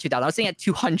 sorry, not 2,000. I was sitting at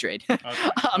 200. Okay.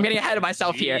 I'm getting ahead of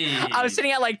myself here. I was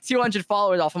sitting at like 200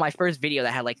 followers off of my first video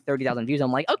that had like 30,000 views.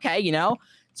 I'm like, okay, you know,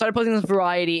 started posting this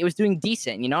variety. It was doing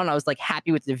decent, you know, and I was like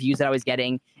happy with the views that I was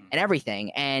getting and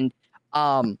everything. And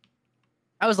I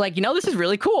was like, you know, this is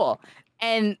really cool.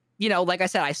 And, you know, like I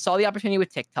said, I saw the opportunity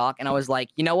with TikTok, and I was like,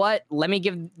 you know what? With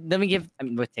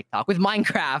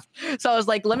Minecraft. So I was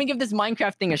like, let me give this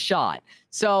Minecraft thing a shot.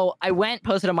 So I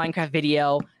posted a Minecraft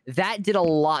video that did a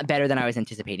lot better than I was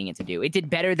anticipating it to do. It did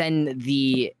better than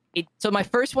so my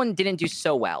first one didn't do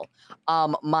so well.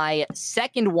 My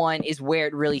second one is where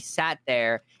it really sat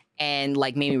there and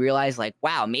like made me realize like,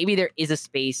 wow, maybe there is a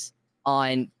space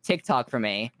on TikTok for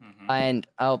me. And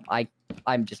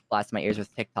I'm just blasting my ears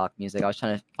with TikTok music. I was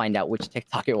trying to find out which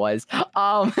TikTok it was.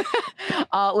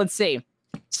 Let's see.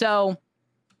 So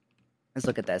let's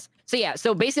look at this. So yeah,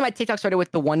 so basically my TikTok started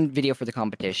with the one video for the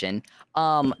competition.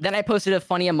 Then I posted a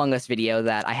Funny Among Us video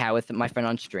that I had with my friend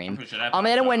on stream. And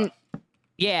then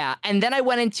and then I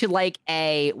went into like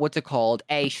a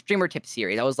streamer tip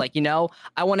series. I was like, you know,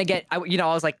 I want to get, I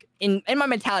was like, in my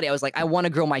mentality, I was like, I want to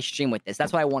grow my stream with this.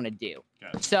 That's what I want to do.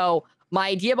 Okay. So my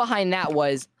idea behind that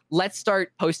was, let's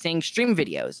start posting stream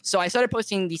videos. So I started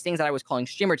posting these things that I was calling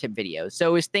streamer tip videos. So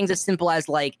it was things as simple as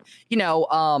like, you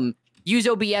know, use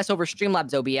OBS over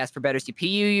Streamlabs OBS for better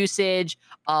CPU usage,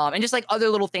 and just like other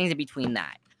little things in between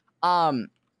that.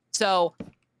 So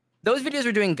those videos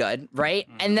were doing good, right?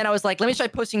 And then I was like, let me try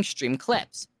posting stream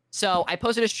clips. So I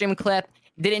posted a stream clip,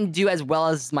 didn't do as well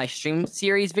as my stream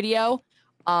series video,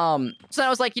 So I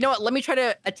was like, you know what? Let me try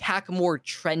to attack more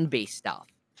trend-based stuff.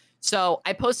 So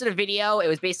I posted a video. It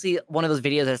was basically one of those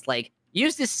videos that's like,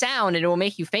 use this sound and it will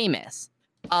make you famous.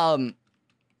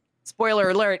 Spoiler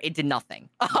alert, it did nothing.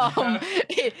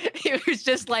 It was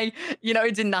just like,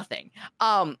 it did nothing.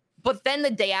 But then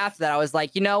the day after that, I was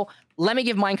like, let me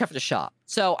give Minecraft a shot.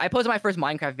 So I posted my first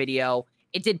Minecraft video.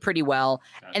 It did pretty well.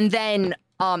 Gotcha. And then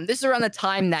this is around the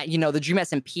time that, the Dream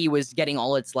SMP was getting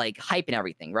all its like hype and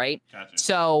everything, right? Gotcha.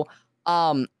 So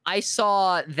I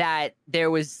saw that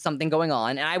there was something going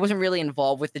on, and I wasn't really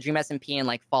involved with the Dream SMP and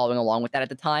like following along with that at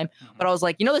the time. Mhm. But I was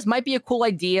like, this might be a cool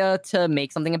idea to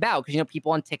make something about, because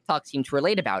people on TikTok seem to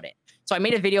relate about it. So I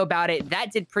made a video about it.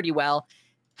 That did pretty well.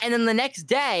 And then the next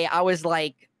day, I was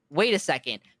like, wait a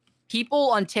second.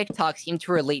 People on TikTok seem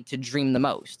to relate to Dream the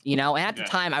most, and at the Yeah.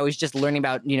 time I was just learning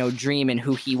about, Dream and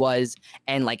who he was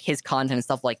and like his content and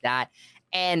stuff like that.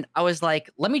 And I was like,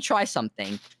 let me try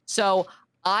something. So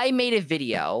I made a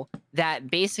video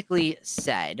that basically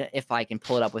said, if I can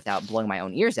pull it up without blowing my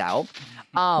own ears out,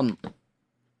 it was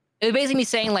basically me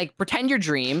saying like, pretend your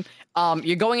Dream,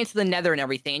 you're going into the nether and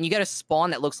everything, and you get a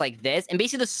spawn that looks like this. And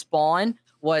basically the spawn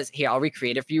was, here, I'll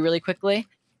recreate it for you really quickly.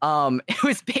 It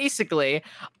was basically,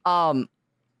 so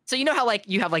you know how like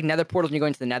you have like nether portals when you go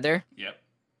into the nether? Yep.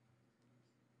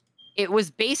 It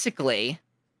was basically,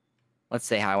 let's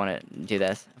see how I want to do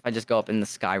this. If I just go up in the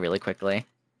sky really quickly.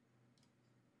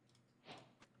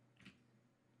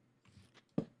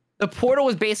 The portal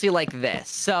was basically like this.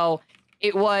 So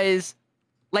it was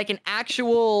like an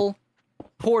actual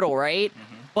portal, right?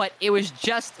 Mhm. But it was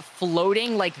just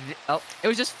floating like, it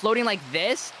was just floating like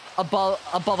this above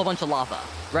a bunch of lava,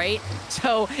 right?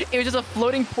 So it was just a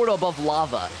floating portal above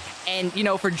lava. And,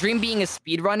 for Dream being a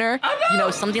speedrunner,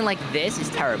 something like this is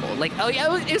terrible. Like, oh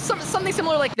yeah, it was something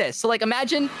similar like this. So like,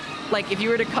 imagine, like, if you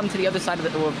were to come to the other side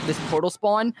of this portal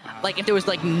spawn, like if there was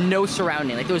like no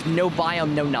surrounding, like there was no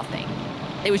biome, no nothing.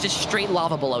 It was just straight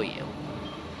lava below you.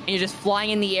 And you're just flying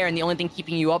in the air, and the only thing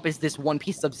keeping you up is this one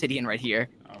piece of obsidian right here.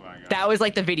 Oh my god. That was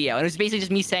like the video, and it was basically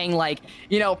just me saying like,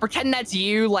 pretend that's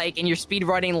you, like, and you're speed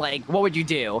running, like, what would you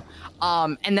do?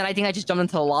 And then I think I just jumped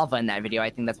into the lava in that video. I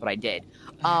think that's what I did.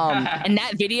 And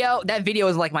that video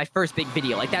is like my first big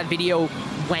video. Like that video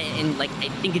went and like, I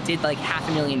think it did like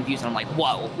 500,000 views, and I'm like,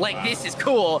 whoa, like Wow. this is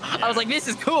cool. Yeah. I was like, this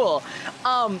is cool.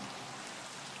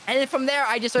 And then from there,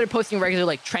 I just started posting regular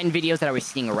like trend videos that I was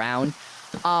seeing around.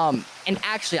 And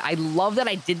actually, I love that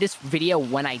I did this video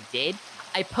when I did.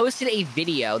 I posted a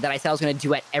video that I said I was going to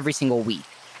do it every single week.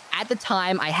 At the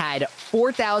time, I had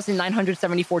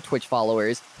 4,974 Twitch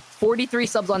followers, 43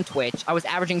 subs on Twitch. I was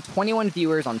averaging 21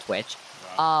 viewers on Twitch,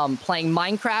 playing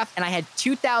Minecraft, and I had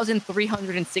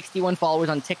 2,361 followers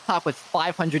on TikTok with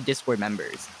 500 Discord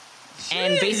members.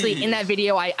 And basically, in that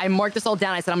video, I marked this all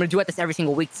down. I said, I'm going to do it this every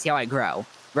single week to see how I grow,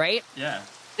 right? Yeah.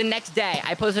 The next day,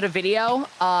 I posted a video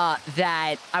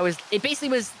it basically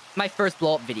was my first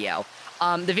blow-up video.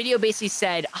 The video basically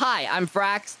said, hi, I'm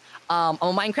Frax. I'm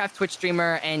a Minecraft Twitch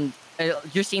streamer, and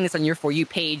you're seeing this on your For You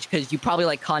page because you probably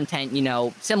like content,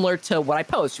 similar to what I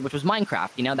post, which was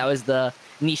Minecraft. That was the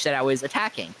niche that I was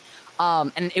attacking.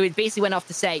 And it basically went off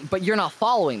to say, but you're not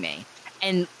following me.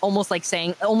 And almost like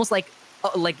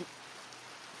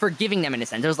forgiving them in a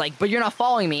sense. It was like, but you're not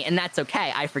following me, and that's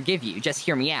okay. I forgive you. Just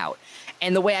hear me out.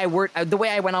 And the way I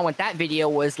went on with that video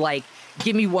was like,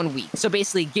 give me 1 week. So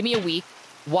basically, give me a week,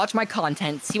 watch my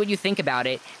content, see what you think about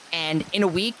it, and in a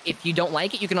week, if you don't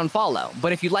like it, you can unfollow.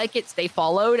 But if you like it, stay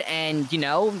followed, and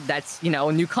that's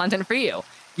new content for you.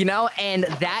 And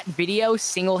that video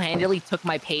single-handedly took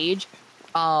my page.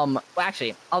 Well,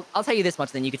 actually, I'll tell you this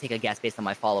much, then you can take a guess based on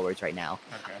my followers right now.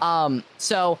 Okay.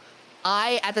 So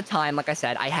at the time, like I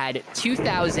said, I had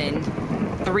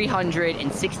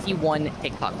 2,361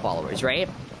 TikTok followers, right?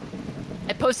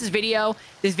 I post this video.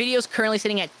 This video is currently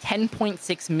sitting at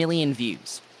 10.6 million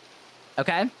views.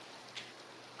 Okay?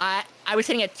 I was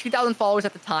sitting at 2,000 followers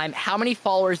at the time. How many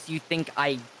followers do you think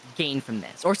I gained from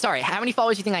this? Or sorry, how many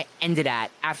followers do you think I ended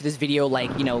at after this video,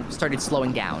 started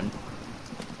slowing down?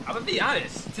 I'm gonna be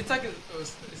honest. TikTok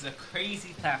is a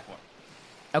crazy platform.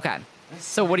 Okay.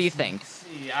 So what do you think? Let's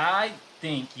see, I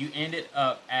think you ended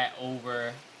up at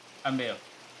over 1 mil.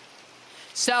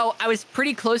 So I was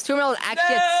pretty close to him. I was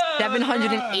actually at No,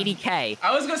 780K.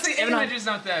 I was gonna say 700 800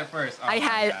 something at first. Oh I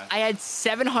had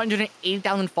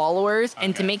 780,000 followers,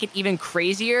 and to Okay. make it even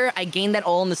crazier, I gained that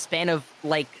all in the span of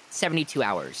like 72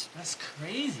 hours. That's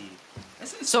crazy.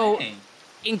 That's So- insane.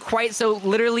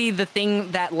 Literally the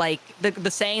thing that like the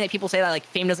saying that people say that like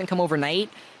fame doesn't come overnight,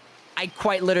 I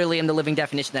quite literally am the living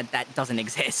definition that doesn't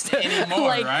exist Anymore,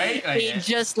 like, right? It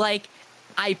just like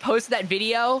I posted that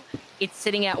video, it's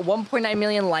sitting at 1.9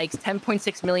 million likes,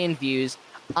 10.6 million views.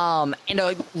 And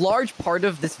a large part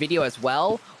of this video as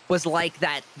well was like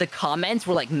that the comments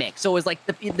were like mixed. So it was like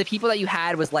the people that you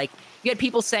had was like, you had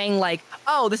people saying like,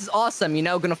 oh, this is awesome, you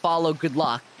know, gonna follow, good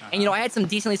luck. And, you know, I had some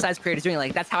decently sized creators doing it.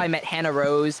 Like, that's how I met Hannah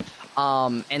Rose,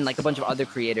 and like a bunch of other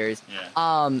creators.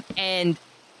 Yeah. And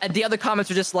the other comments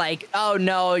were just like, oh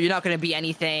no, you're not gonna be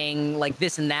anything, like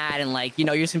this and that, and like, you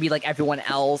know, you're just gonna be like everyone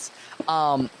else.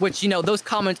 Which, you know, those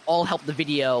comments all help the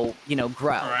video, you know,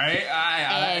 grow. Right?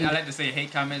 I like to say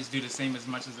hate comments do the same as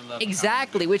much as the love.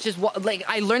 Exactly, which is what, like,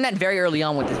 I learned that very early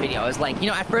on with this video. I was like, you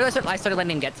know, at first I started letting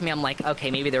them get to me. I'm like,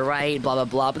 okay, maybe they're right, blah, blah,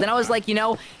 blah. But then I was like, you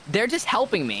know, they're just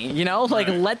helping me, you know? Like,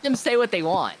 let them say what they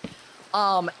want.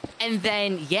 And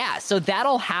then, yeah, so that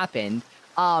all happened.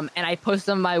 And I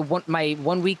posted my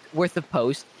 1 week worth of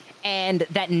posts. And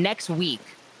that next week,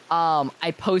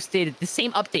 I posted the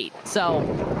same update. So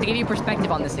to give you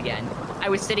perspective on this again, I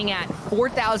was sitting at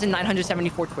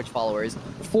 4,974 Twitch followers,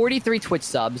 43 Twitch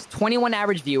subs, 21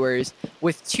 average viewers,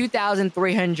 with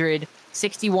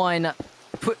 2,361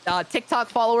 TikTok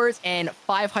followers, and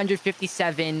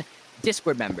 557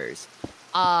 Discord members.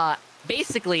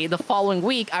 Basically, the following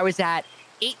week, I was at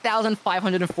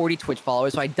 8,540 Twitch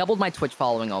followers, so I doubled my Twitch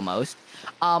following almost.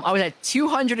 I was at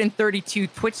 232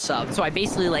 Twitch subs, so I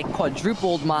basically like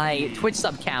quadrupled my Twitch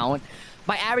sub count.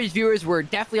 My average viewers were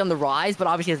definitely on the rise, but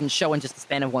obviously it doesn't show in just the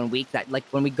span of 1 week. That, like,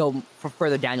 when we go for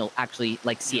further down, you'll actually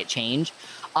like see it change.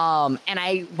 And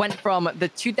I went from the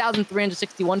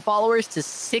 2,361 followers to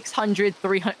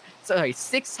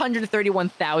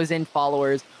 631,000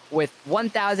 followers with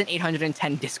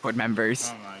 1,810 Discord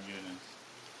members. Oh my goodness.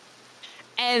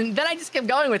 And then I just kept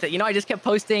going with it. You know, I just kept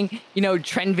posting, you know,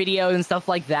 trend videos and stuff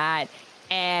like that.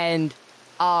 And,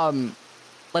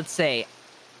 let's say,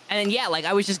 and then, yeah, like,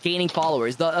 I was just gaining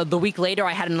followers. The week later,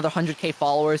 I had another 100K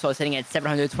followers, so I was sitting at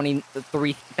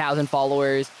 723,000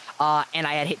 followers. And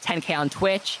I had hit 10K on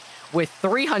Twitch with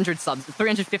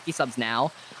 350 subs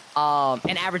now.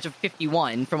 An average of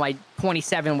 51 from my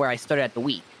 27 where I started at the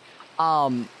week.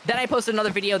 Then I posted another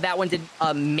video. That one did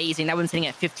amazing. That one's sitting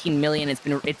at 15 million. It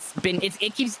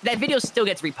keeps, that video still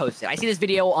gets reposted. I see this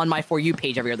video on my For You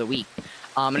page every other week.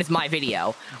 And it's my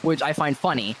video, which I find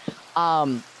funny.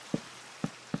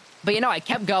 But, you know, I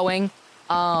kept going.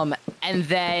 And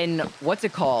then, what's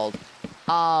it called?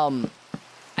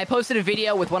 I posted a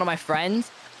video with one of my friends,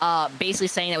 basically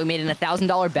saying that we made an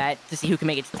 $1,000 bet to see who can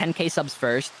make it to 10K subs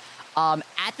first.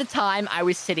 At the time, I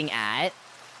was sitting at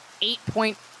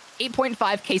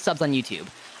 8.5K subs on YouTube.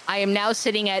 I am now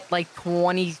sitting at like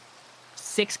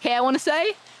 26K, I want to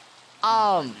say.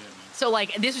 So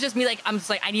like, this was just me, like, I'm just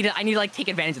like, I need to like take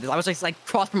advantage of this. I was just like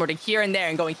cross promoting here and there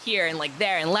and going here and like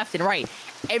there and left and right.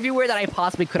 Everywhere that I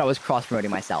possibly could, I was cross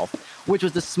promoting myself, which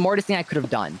was the smartest thing I could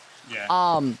have done.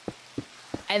 Yeah.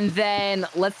 And then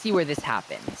let's see where this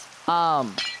happens. And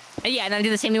yeah, and I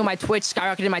did the same thing with my Twitch,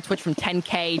 skyrocketed my Twitch from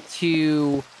 10K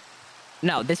to...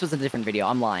 No, this was a different video.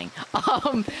 I'm lying.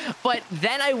 But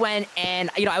then I went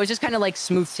and, you know, I was just kind of like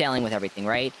smooth sailing with everything,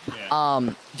 right? Yeah.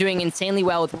 Doing insanely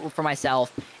well for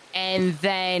myself. And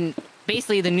then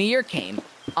basically the new year came.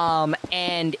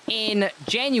 And in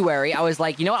January, I was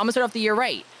like, you know what? I'm gonna start off the year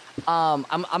right. I'm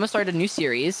gonna start a new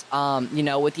series, you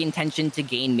know, with the intention to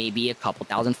gain maybe a couple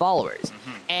thousand followers.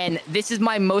 Mm-hmm. And this is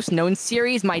my most known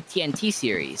series, my TNT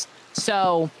series.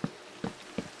 So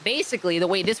basically, the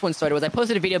way this one started was I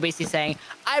posted a video basically saying,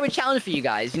 I have a challenge for you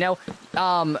guys, you know?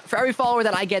 For every follower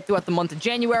that I get throughout the month of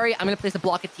January, I'm going to place a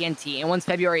block of TNT, and once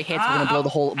February hits, we're going to blow the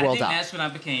whole world up. That's when I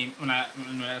became,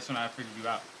 that's when I figured you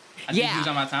out. I think Yeah. you was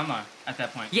on my timeline at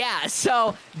that point. Yeah,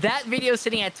 so that video is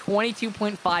sitting at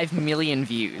 22.5 million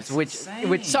views, That's which,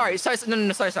 insane. sorry,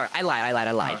 I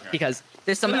lied, Okay. because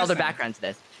there's some What are you other saying? background to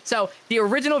this. So the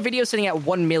original video is sitting at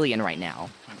 1 million right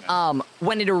now. Okay.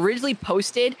 When it originally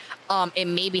posted, it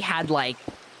maybe had like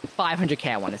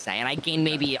 500K, I want to say, and I gained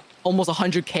maybe almost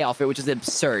 100K off it, which is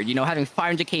absurd. You know, having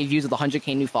 500K views with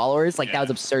 100K new followers, like, that was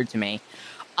absurd to me.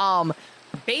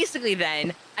 Basically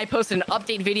then, I posted an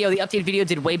update video. The update video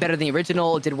did way better than the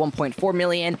original. It did 1.4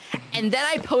 million. And then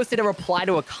I posted a reply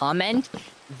to a comment.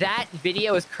 That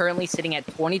video is currently sitting at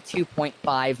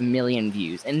 22.5 million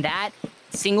views. And that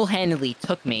single-handedly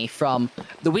took me from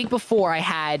the week before I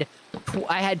had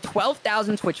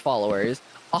 12,000 Twitch followers,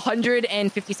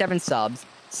 157 subs,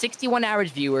 61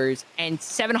 average viewers, and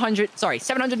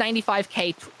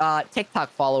 795K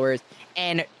TikTok followers,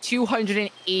 and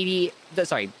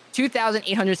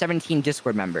 2,817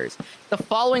 Discord members. The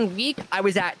following week, I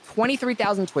was at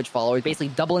 23,000 Twitch followers, basically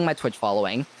doubling my Twitch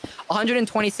following,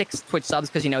 126 Twitch subs,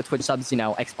 because, you know, Twitch subs, you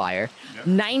know, expire, Yep.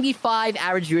 95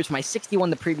 average viewers for my 61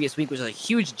 the previous week, which was a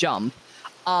huge jump,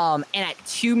 and at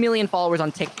 2 million followers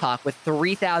on TikTok with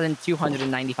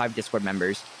 3,295 Discord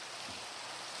members.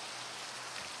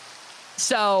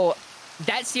 So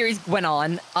that series went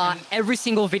on. Every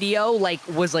single video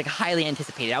was highly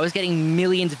anticipated. I was getting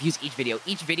millions of views each video.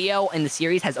 Each video in the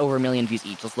series has over 1 million views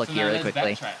each. Let's look here really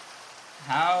quickly. Backtrack.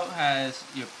 How has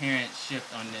your parents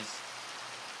shift on this?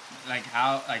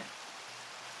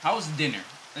 How's dinner?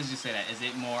 Let's just say that. Is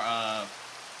it more I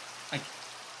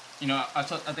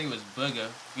think it was Booger.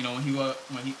 When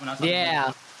I talked to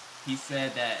him, he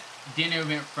said that dinner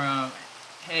went from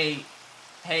hey,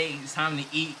 it's time to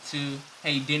eat to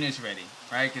hey, dinner's ready,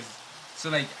 right?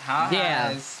 How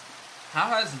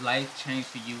has life changed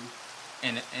for you,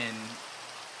 and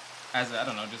as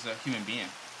just a human being?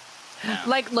 Now?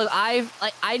 Look, I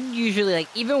usually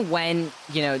even when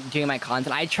doing my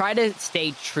content, I try to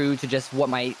stay true to just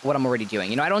what I'm already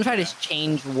doing. I don't try to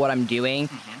change what I'm doing.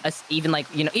 Even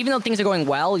even though things are going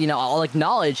well, I'll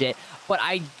acknowledge it, but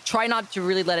I try not to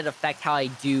really let it affect how I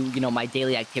do my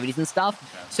daily activities and stuff.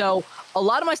 Okay. So a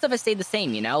lot of my stuff has stayed the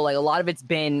same. A lot of it's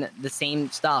been the same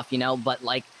stuff. But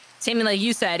same thing like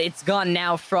you said, it's gone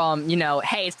now from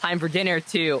hey, it's time for dinner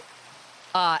to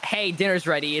hey, dinner's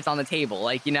ready, it's on the table.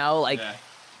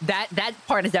 That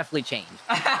part has definitely changed.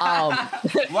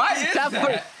 Why is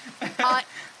that?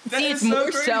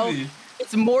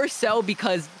 It's more so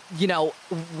because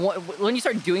when you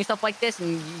start doing stuff like this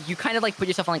and you kind of put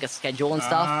yourself on a schedule and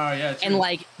stuff. Yeah, true.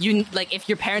 And if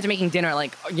your parents are making dinner my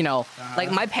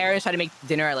parents try to make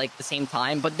dinner at the same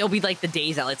time, but there'll be the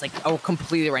days that it's a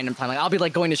completely random time. I'll be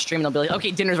going to stream and they'll be like,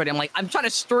 okay, dinner's ready. I'm I'm trying to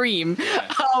stream.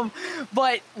 Yeah.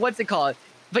 But what's it called?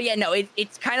 But yeah, no,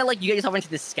 it's kind of you get yourself into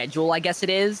this schedule, I guess it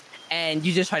is, and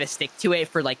you just try to stick to it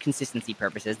for consistency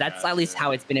purposes. That's at least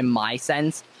how it's been in my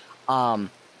sense.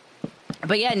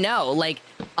 But yeah, no,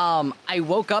 I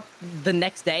woke up the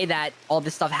next day that all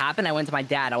this stuff happened. I went to my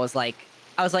dad. I was like,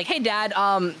 hey dad,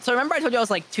 so remember I told you I was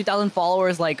 2,000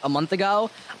 followers a month ago?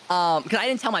 Because I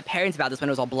didn't tell my parents about this when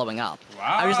it was all blowing up.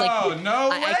 Wow, I was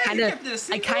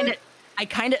I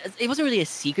kind of, it wasn't really a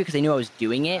secret because I knew I was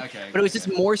doing it, but it was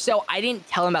just more so I didn't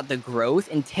tell him about the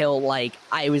growth until I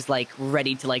was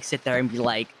ready to sit there and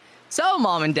be so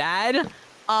mom and dad,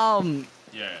 I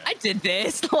did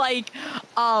this,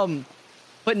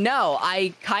 but no,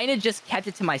 I kind of just kept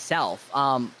it to myself.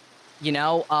 My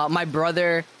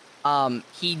brother,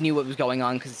 he knew what was going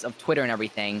on because of Twitter and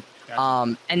everything.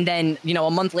 Gotcha. And then, a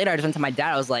month later, I just went to my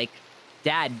dad. I was like,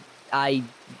 Dad, I'm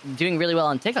doing really well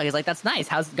on TikTok. He's like, that's nice.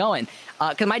 How's it going?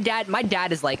 Because my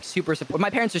dad is super supportive. My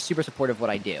parents are super supportive of what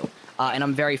I do. And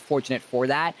I'm very fortunate for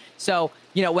that. So,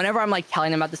 whenever I'm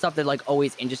telling them about this stuff, they're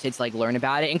always interested to learn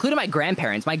about it, including my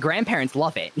grandparents. My grandparents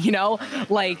love it,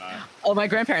 oh, my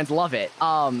grandparents love it.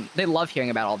 They love hearing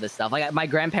about all this stuff. My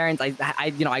grandparents,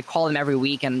 I call them every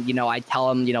week and, I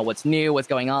tell them, what's new, what's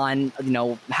going on,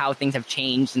 how things have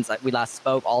changed since we last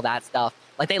spoke, all that stuff.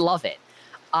 They love it.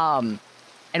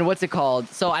 And what's it called?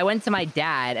 So I went to my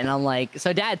dad and I'm like,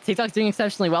 so dad, TikTok's doing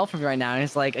exceptionally well for me right now. And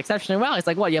he's like, exceptionally well? He's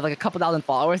like, what, you have a couple thousand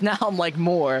followers now? I'm like,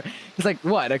 more. He's like,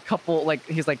 what, a couple,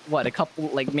 he's like, what, a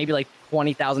couple, maybe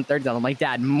 20,000, 30,000. I'm like,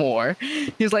 dad, more.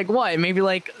 He's like, what, maybe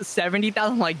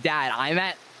 70,000? I'm like, dad, I'm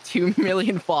at 2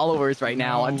 million followers right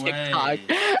now on TikTok.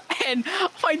 And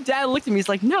my dad looked at me, he's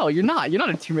like, no, you're not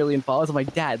at 2 million followers. I'm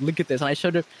like, dad, look at this. And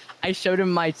I showed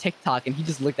him my TikTok and he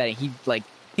just looked at it. He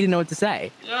didn't know what to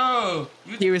say. Yo,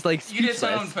 he was you did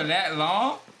something for that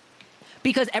long?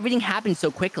 Because everything happened so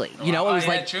quickly. It was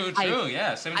true.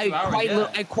 72 hours.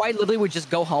 I quite literally would just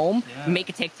go home, make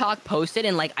a TikTok, post it,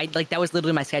 and that was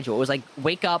literally my schedule. It was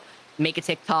wake up, make a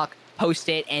TikTok, post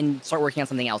it, and start working on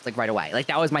something else right away.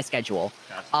 That was my schedule.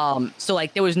 Gotcha. So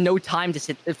there was no time to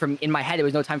sit in my head. There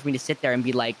was no time for me to sit there and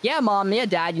be like, yeah, mom, yeah,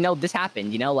 dad, this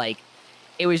happened.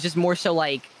 It was just more so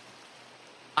I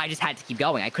just had to keep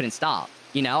going. I couldn't stop.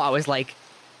 I was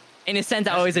in a sense,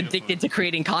 I was addicted to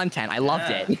creating content. I loved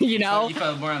it, You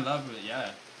fell more in love with it,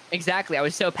 yeah. Exactly. I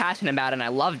was so passionate about it and I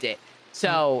loved it.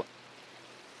 So,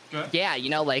 yeah,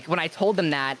 when I told them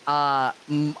that,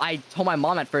 I told my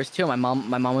mom at first too. My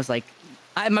mom was like,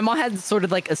 my mom had sort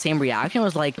of a same reaction.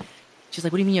 She's like,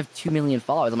 what do you mean you have 2 million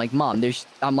followers? I'm like, mom, and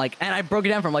I broke it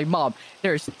down for her. I'm like, mom,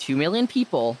 there's 2 million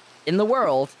people in the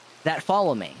world that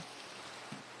follow me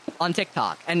on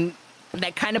TikTok. And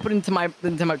that kind of put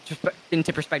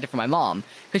into perspective for my mom,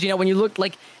 because when you look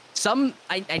I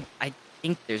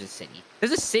think there's a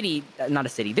city, not a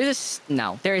city. There is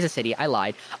a city. I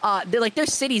lied.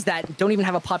 There's cities that don't even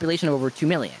have a population of over 2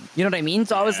 million. You know what I mean?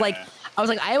 So I was like,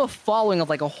 I have a following of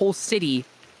a whole city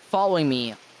following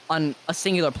me on a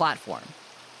singular platform,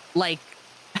 and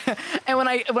when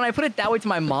I put it that way to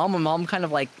my mom kind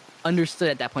of understood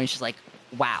at that point. She's like,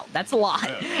 wow, that's a lot.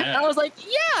 Yeah, And I was like,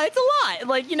 yeah, it's a lot.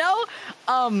 Like,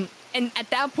 and at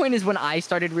that point is when I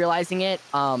started realizing it.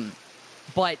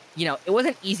 But, it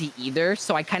wasn't easy either.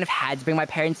 So I kind of had to bring my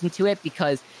parents into it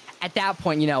because at that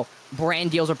point,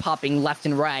 brand deals were popping left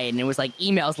and right. And it was like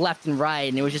emails left and right.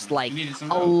 And it was just like You needed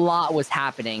some a help. lot was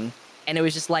happening. And it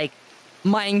was just like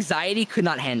my anxiety could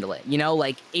not handle it.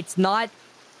 Like it's not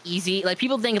easy. Like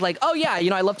people think like, oh yeah,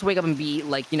 I love to wake up and be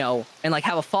like, and like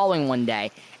have a following one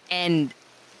day. And,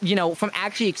 from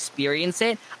actually experience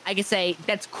it, I can say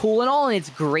that's cool and all. And it's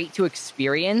great to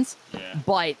experience. Yeah.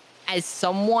 But as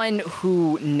someone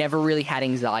who never really had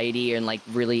anxiety and like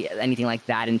really anything like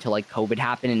that until like COVID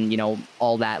happened and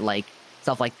all that like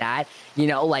stuff like that,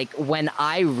 like when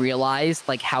I realized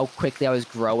like how quickly I was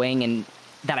growing and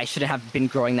that I shouldn't have been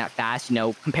growing that fast,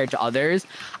 compared to others,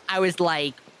 I was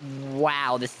like,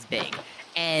 wow, this is big.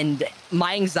 And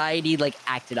my anxiety like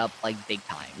acted up like big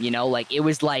time, like it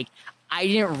was like I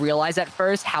didn't realize at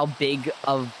first how big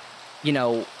of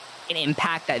an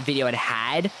impact that video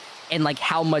had and like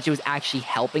how much it was actually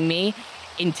helping me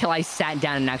until I sat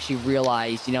down and actually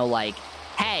realized, like,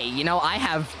 hey, I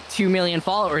have 2 million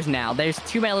followers now. There's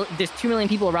 2 million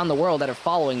people around the world that are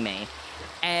following me.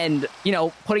 And,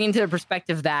 putting into the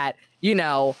perspective that,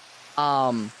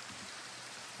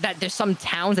 that there's some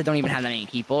towns that don't even have that many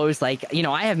people. It was like,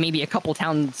 I have maybe a couple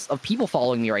towns of people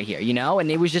following me right here,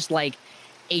 and it was just like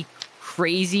a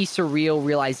crazy, surreal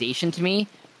realization to me,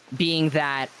 being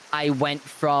that I went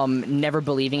from never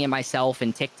believing in myself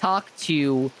and TikTok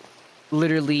to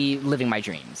literally living my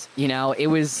dreams. It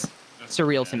was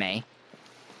surreal to me.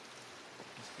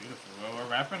 It's beautiful. Well, we're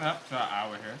wrapping up to our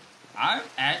hour here. I'm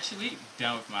actually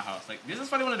done with my house. Like, this is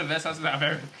probably one of the best houses I've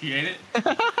ever created.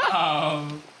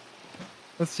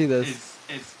 Let's see this.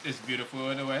 It's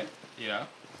beautiful in a way,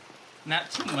 Not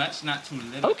too much, not too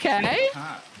little. Okay.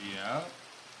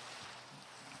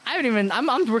 I've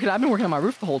been working on my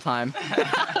roof the whole time.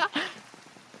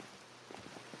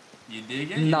 You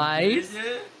dig it? Nice. You dig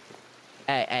it?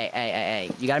 Hey.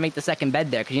 You gotta make the second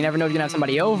bed there, because you never know if you're gonna have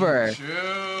somebody over.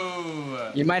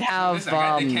 True. You might have, Listen, I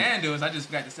got the candles, I just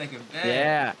forgot the second bed.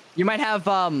 Yeah. You might have,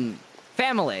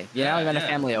 family, you got a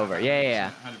family over.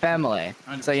 Yeah. 100%. Family.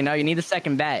 100%. So, you need the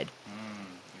second bed.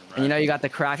 Right. And you got the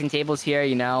crafting tables here,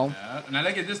 Yeah. Now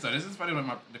look at this, though. This is probably one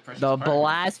of the precious The part.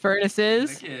 blast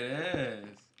furnaces. Look at this.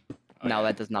 Oh, No, yeah.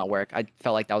 that does not work. I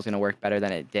felt like that was gonna work better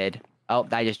than it did. Oh,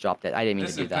 I just dropped it. I didn't mean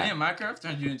to do that. Playing Minecraft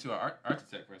turned you into an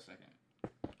architect for a second.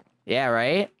 Yeah,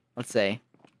 right? Let's see.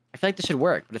 I feel like this should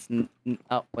work, but it's...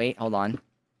 oh, wait, hold on.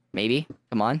 Maybe.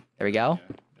 Come on. There we go.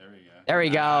 Yeah, there we go. There we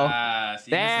go.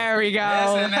 See, There we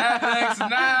go. Listen, that looks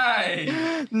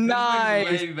nice. Nice.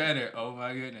 This looks way better. Oh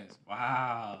my goodness.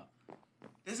 Wow.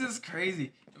 This is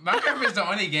crazy. Minecraft is the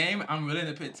only game I'm willing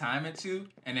to put time into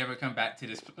and never come back to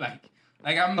this. I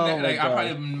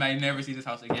probably might never see this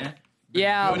house again.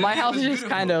 Yeah, my house is just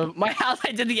kind of... My house,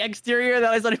 I did the exterior,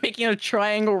 that I started making a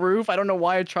triangle roof. I don't know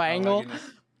why a triangle,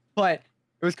 but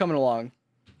it was coming along.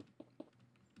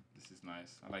 This is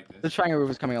nice. I like The this. triangle roof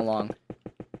was coming along.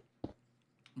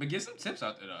 But get some tips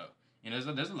out there,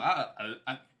 though. There's a lot.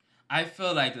 I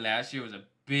feel like last year was a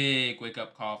big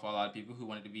wake-up call for a lot of people who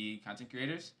wanted to be content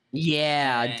creators.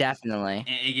 Yeah, And- definitely.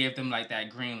 And it gave them, like, that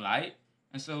green light.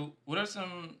 And so, what are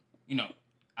some,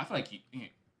 I feel like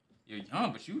you're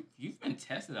young, but you've been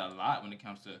tested a lot when it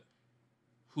comes to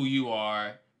who you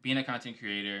are, being a content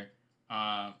creator,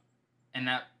 and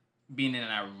not being in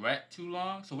a rut too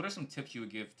long. So what are some tips you would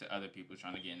give to other people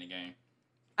trying to get in the game?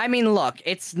 I mean, look,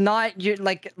 it's not...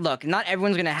 Look, not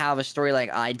everyone's going to have a story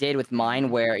like I did with mine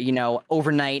where,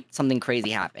 overnight something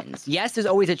crazy happens. Yes, there's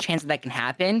always a chance that can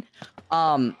happen,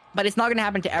 but it's not going to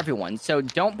happen to everyone. So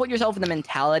don't put yourself in the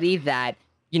mentality that,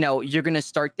 you're going to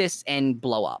start this and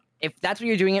blow up. If that's what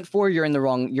you're doing it for, you're in the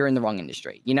wrong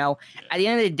industry. At the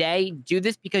end of the day, do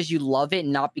this because you love it,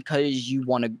 not because you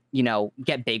want to,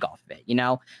 get big off of it.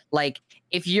 Like,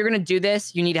 if you're going to do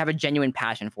this, you need to have a genuine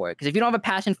passion for it. Because if you don't have a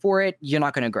passion for it, you're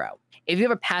not going to grow. If you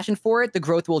have a passion for it, the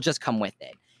growth will just come with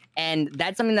it. And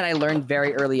that's something that I learned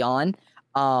very early on,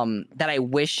 that I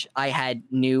wish I had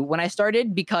knew when I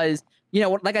started, because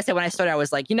like I said, when I started, I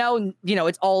was like,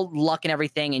 it's all luck and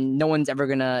everything, and no one's ever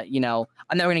gonna,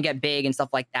 I'm never gonna get big and stuff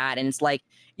like that. And it's like,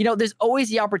 there's always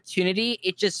the opportunity.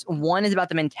 It just, one, is about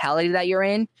the mentality that you're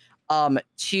in.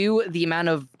 Two, the amount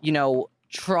of,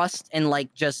 trust and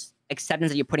like just acceptance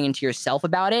that you're putting into yourself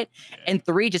about it. And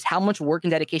three, just how much work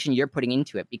and dedication you're putting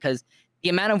into it, because the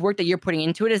amount of work that you're putting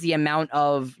into it is the amount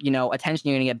of, attention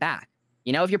you're gonna get back.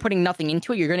 If you're putting nothing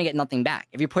into it, you're gonna get nothing back.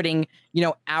 If you're putting,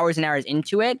 hours and hours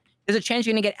into it, there's a chance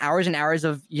you're going to get hours and hours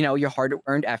of, your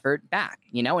hard-earned effort back,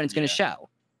 and it's going to show.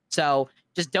 So,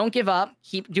 Just don't give up.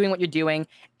 Keep doing what you're doing.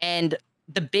 And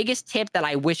the biggest tip that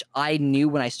I wish I knew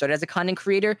when I started as a content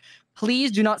creator,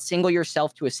 please do not single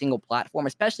yourself to a single platform,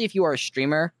 especially if you are a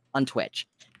streamer on Twitch.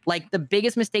 Like the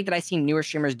biggest mistake that I see newer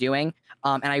streamers doing,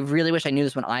 and I really wish I knew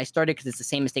this when I started because it's the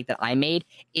same mistake that I made,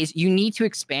 is you need to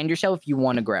expand yourself if you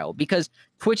want to grow. Because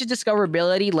Twitch's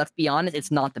discoverability, let's be honest,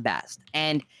 it's not the best.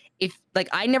 And if like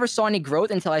I never saw any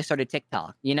growth until I started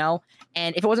TikTok, you know?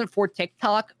 And if it wasn't for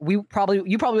TikTok, you probably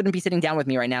wouldn't be sitting down with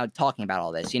me right now talking about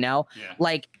all this, you know? Yeah.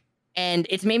 Like, and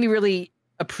it's made me really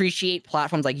appreciate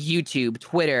platforms like YouTube,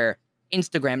 Twitter,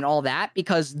 Instagram, and all that,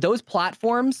 because those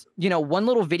platforms, you know, one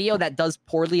little video that does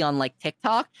poorly on like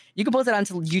TikTok, you can post it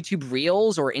onto YouTube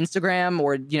Reels or Instagram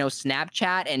or, you know,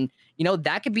 Snapchat, and, you know,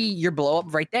 that could be your blow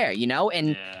up right there, you know?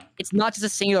 And it's not just a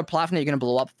singular platform that you're going to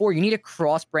blow up for. You need to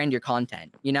cross brand your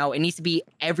content, you know? It needs to be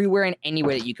everywhere and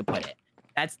anywhere that you could put it.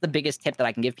 That's the biggest tip that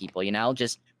I can give people, you know?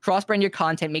 Just cross brand your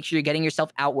content, make sure you're getting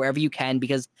yourself out wherever you can,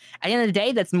 because at the end of the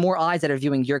day, that's more eyes that are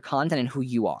viewing your content and who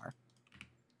you are.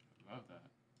 Love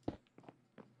that.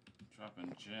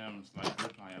 Dropping gems like you're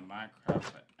playing Minecraft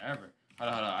forever.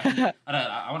 Hold on.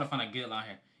 I want to find a good line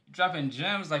here. You're dropping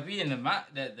gems like we in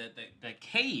the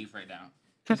cave right now.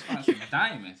 Just find some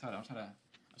diamonds. Hold on, I'm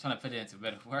trying to put it into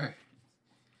better word.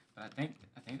 But I think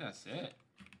that's it.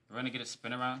 We're gonna get a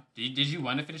spin around. Did you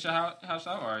want to finish your house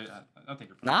out, or I don't think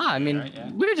you're. Nah, I mean, right? Yeah.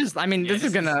 we're just. I mean, this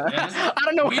is gonna. I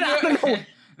don't know. Listen,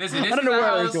 this I don't is know the where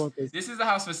I house. was going with this. This is the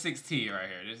house for 6T right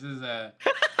here. This is a.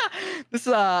 This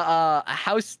is a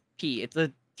house P. It's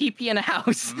a TP in a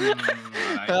house.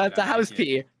 It's a house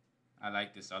P. I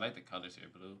like this. I like the colors here,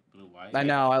 blue, white. I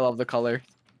know. I love the color.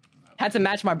 Had to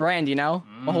match my brand, you know,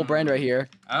 my whole brand right here.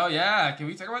 Oh yeah, can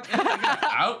we talk about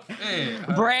that?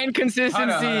 Outfit. Brand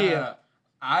consistency. Hold on.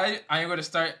 I am going to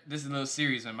start. This is a little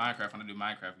series on Minecraft. I'm going to do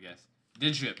Minecraft, yes.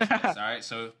 The drip. Yes, all right.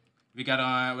 So we got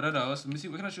on. What are those? Let me see.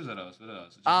 What kind of shoes are those? What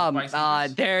are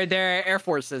those? They're Air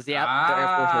Forces. Yeah. They're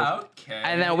Air Forces. Okay.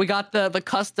 And then we got the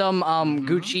custom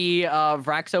Gucci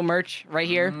Vraxo merch right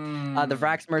here. The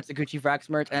Vrax merch, the Gucci Vrax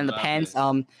merch, and the pants.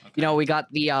 Okay. You know, we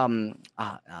got the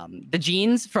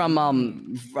jeans from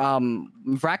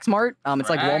Vraxmart. It's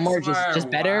like Walmart,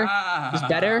 just better. Wow. Just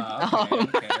better.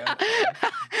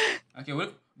 Okay,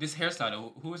 what this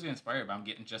hairstyle? Who was it inspired by? I'm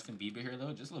getting Justin Bieber here,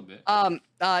 though, just a little bit.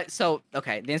 So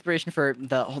okay, the inspiration for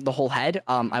the whole head.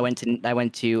 I went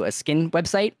to a skin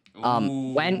website.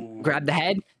 Went, grabbed the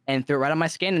head, and threw it right on my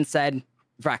skin and said,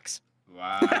 Vrax.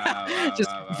 Wow. Just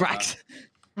Vrax.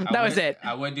 That was it.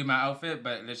 I would do my outfit,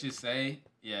 but let's just say,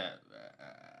 yeah,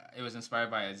 it was inspired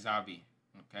by a zombie.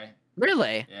 Okay.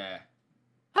 Really? Yeah.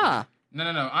 Huh.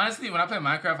 No. Honestly, when I play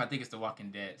Minecraft, I think it's The Walking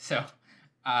Dead. So,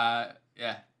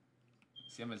 yeah.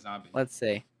 See, I'm a zombie. Let's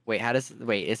see. Wait,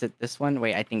 is it this one?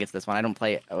 Wait, I think it's this one. I don't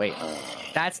play it. Oh, wait.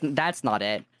 That's not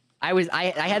it. I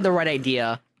had the right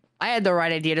idea.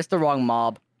 Just the wrong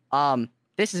mob.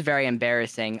 This is very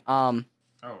embarrassing. Oh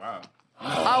wow.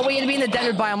 Oh, we had to be in the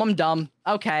desert biome. I'm dumb.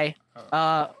 Okay.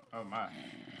 Oh my.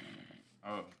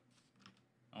 Oh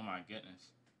my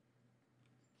goodness.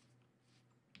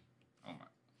 Oh my.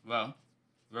 Well,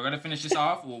 we're gonna finish this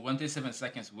off with 137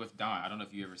 seconds with Dawn. I don't know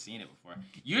if you've ever seen it before.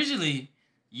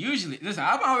 Usually, listen,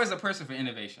 I'm always a person for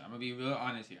innovation. I'm gonna be real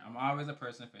honest here. I'm always a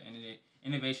person for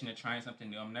innovation and trying something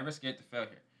new. I'm never scared to fail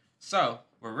here. So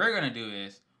what we're gonna do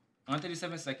is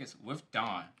 137 seconds with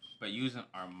Dawn, but using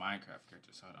our Minecraft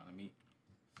characters. Hold on, let me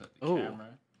flip the camera.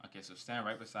 Okay, so stand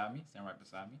right beside me.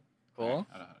 Cool. Right,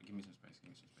 hold on. Give me some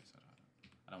space. Hold on.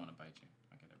 I don't want to bite you.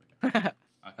 Okay, there we go. Okay.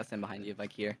 I'll stand behind you,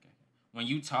 like here. Okay. When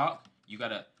you talk, you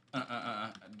gotta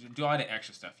do all the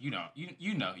extra stuff. You know,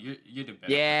 you're the best.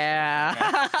 Yeah.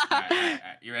 Okay? All right.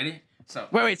 You ready? So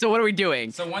wait. So what are we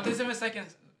doing? So 137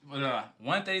 seconds.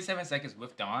 137 seconds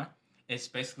with Dawn. It's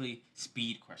basically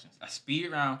speed questions. A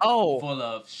speed round full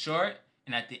of short,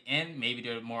 and at the end, maybe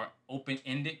there are more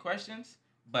open-ended questions.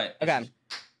 But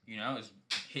it's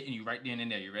hitting you right then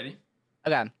and there. You ready?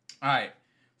 Okay. All right.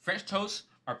 French toast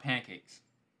or pancakes?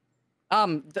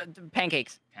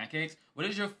 Pancakes. Pancakes. What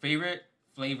is your favorite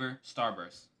flavor?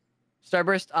 Starburst.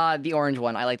 Starburst. The orange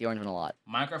one. I like the orange one a lot.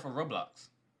 Minecraft or Roblox?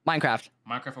 Minecraft.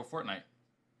 Minecraft or Fortnite?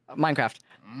 Minecraft.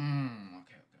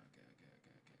 Okay.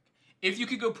 If you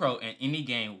could go pro in any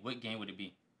game, what game would it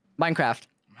be? Minecraft.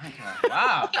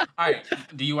 Wow. All right.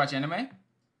 Do you watch anime?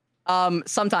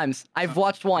 Sometimes. I've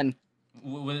watched one.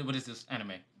 What is this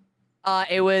anime?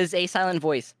 It was a silent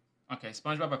voice. Okay.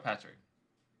 SpongeBob or Patrick?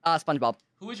 SpongeBob.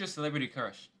 Who is your celebrity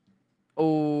crush?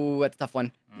 Oh, that's a tough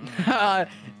one.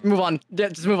 Move on.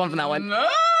 Just move on from that one. No.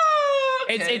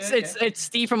 Okay, It's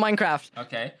Steve from Minecraft.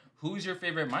 Okay. Who's your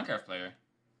favorite Minecraft player?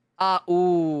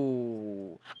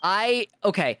 Ooh.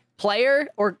 Okay. Player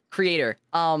or creator?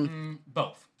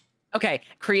 Both. Okay.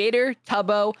 Creator,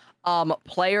 Tubbo,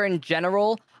 player in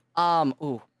general.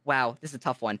 Ooh, wow. This is a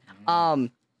tough one.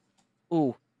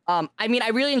 Ooh. I mean, I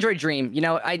really enjoy Dream. You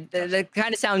know, that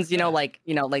kind of sounds, like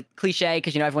cliche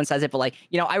because everyone says it, but like,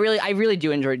 I really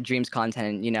do enjoy Dream's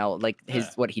content and like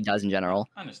what he does in general.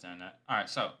 I understand that. All right,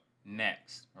 so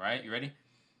next, right? You ready?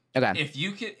 Okay.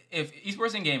 If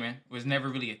esports and gaming was never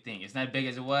really a thing, it's not big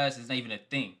as it was. It's not even a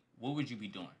thing. What would you be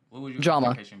doing? What would your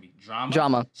occupation be?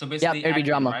 Drama. So basically, it'd be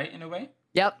drama, right? In a way.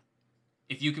 Yep.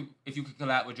 If you could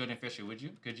collab with Jordan Fisher, would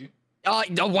you? Could you?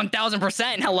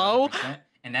 1000%. Hello. 100%.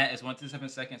 And that is 1 to 7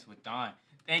 seconds with Don.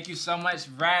 Thank you so much,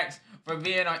 Vrax, for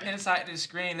being on Inside the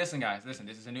Screen. Listen, guys, this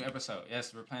is a new episode.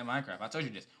 Yes, we're playing Minecraft. I told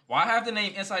you this. Why have the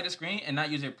name Inside the Screen and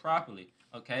not use it properly?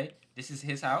 Okay, this is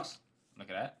his house. Look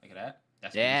at that. Look at that.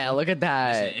 That's beautiful. Look at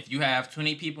that. Listen, if you have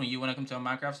 20 people and you want to come to a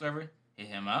Minecraft server, hit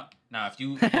him up. Now, if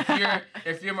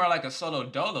you're more like a solo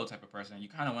dolo type of person, you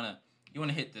kind of want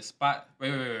to hit the spot.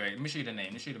 Wait. Let me show you the name.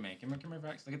 Come here,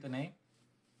 Vrax. Look at the name.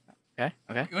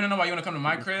 Okay. You wanna know why you wanna come to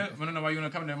my crib?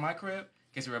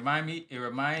 Because it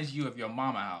reminds you of your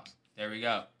mama house. There we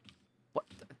go. What?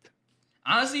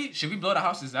 Honestly, should we blow the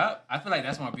houses up? I feel like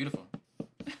that's more beautiful.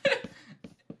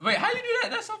 Wait, how you do that?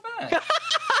 That's so fast.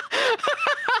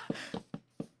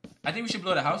 I think we should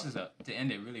blow the houses up to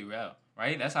end it really well,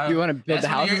 right? That's how you want to build the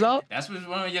houses up. That's what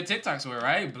one of your TikToks were,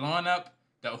 right? Blowing up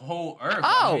the whole earth.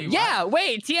 Oh, yeah.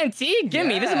 Wait, TNT? Give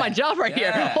me. This is my job right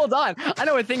here. Hold on. I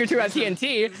know a thing or two about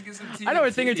TNT. I know a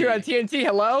thing or two about TNT.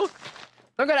 Hello?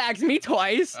 Don't gotta ask me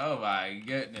twice. Oh, my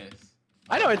goodness.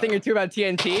 I know a thing or two about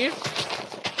TNT.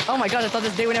 Oh, my God. I thought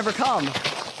this day would never come.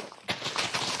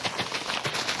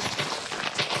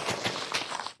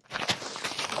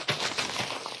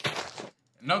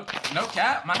 No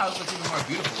cap. My house looks even more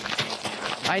beautiful with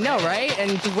TNT. I know, right?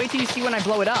 And just wait till you see when I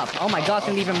blow it up. Oh my God, it's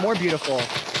gonna be even more beautiful.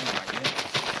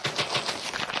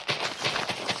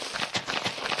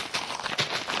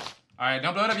 All right,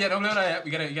 don't blow it up yet.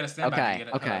 You gotta stand back.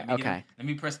 Okay. Let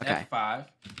me press F5.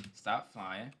 Stop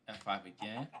flying. F5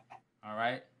 again. All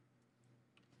right.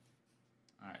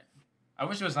 I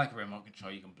wish it was like a remote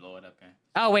control you can blow it up in.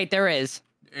 Oh wait, there is.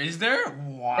 Is there?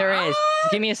 What? There is.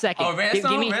 Give me a second. Oh,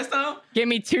 redstone? Give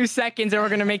me 2 seconds and we're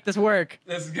gonna make this work.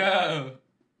 Let's go.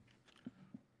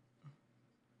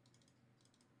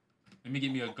 Let me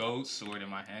get me a gold sword in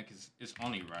my hand because it's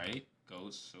only right.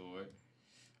 Gold sword.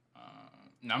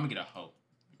 Now I'm gonna get a hoe.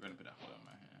 We're gonna put a hoe in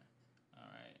my hand. All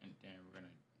right, and then we're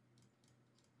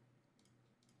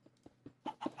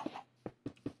gonna.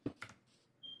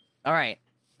 All right.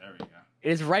 There we go.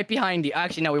 It is right behind you.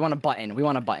 Actually, no. We want a button.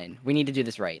 We need to do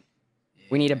this right. Yeah,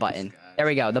 we need a button. Guys. There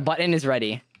we go. The button is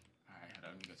ready. All right, hold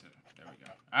on. Let me go to. There we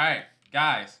go. All right,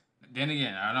 guys. Then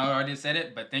again, I know I already said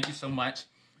it, but thank you so much.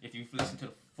 If you've listened to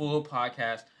the full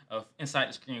podcast of Inside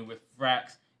the Screen with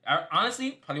Vrax,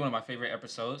 honestly, probably one of my favorite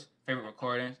episodes, favorite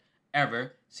recordings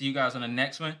ever. See you guys on the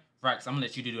next one. Vrax, I'm gonna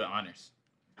let you do the honors.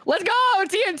 Let's go,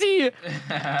 TNT!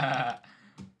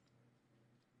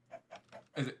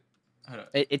 Is it? Hold up.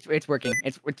 It's working.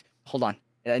 Hold on.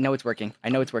 I know it's working.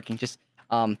 Just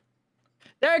there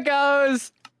it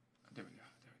goes. There we go.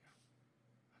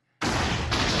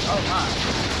 Oh my!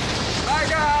 Bye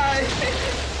guys.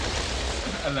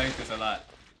 I like this a lot.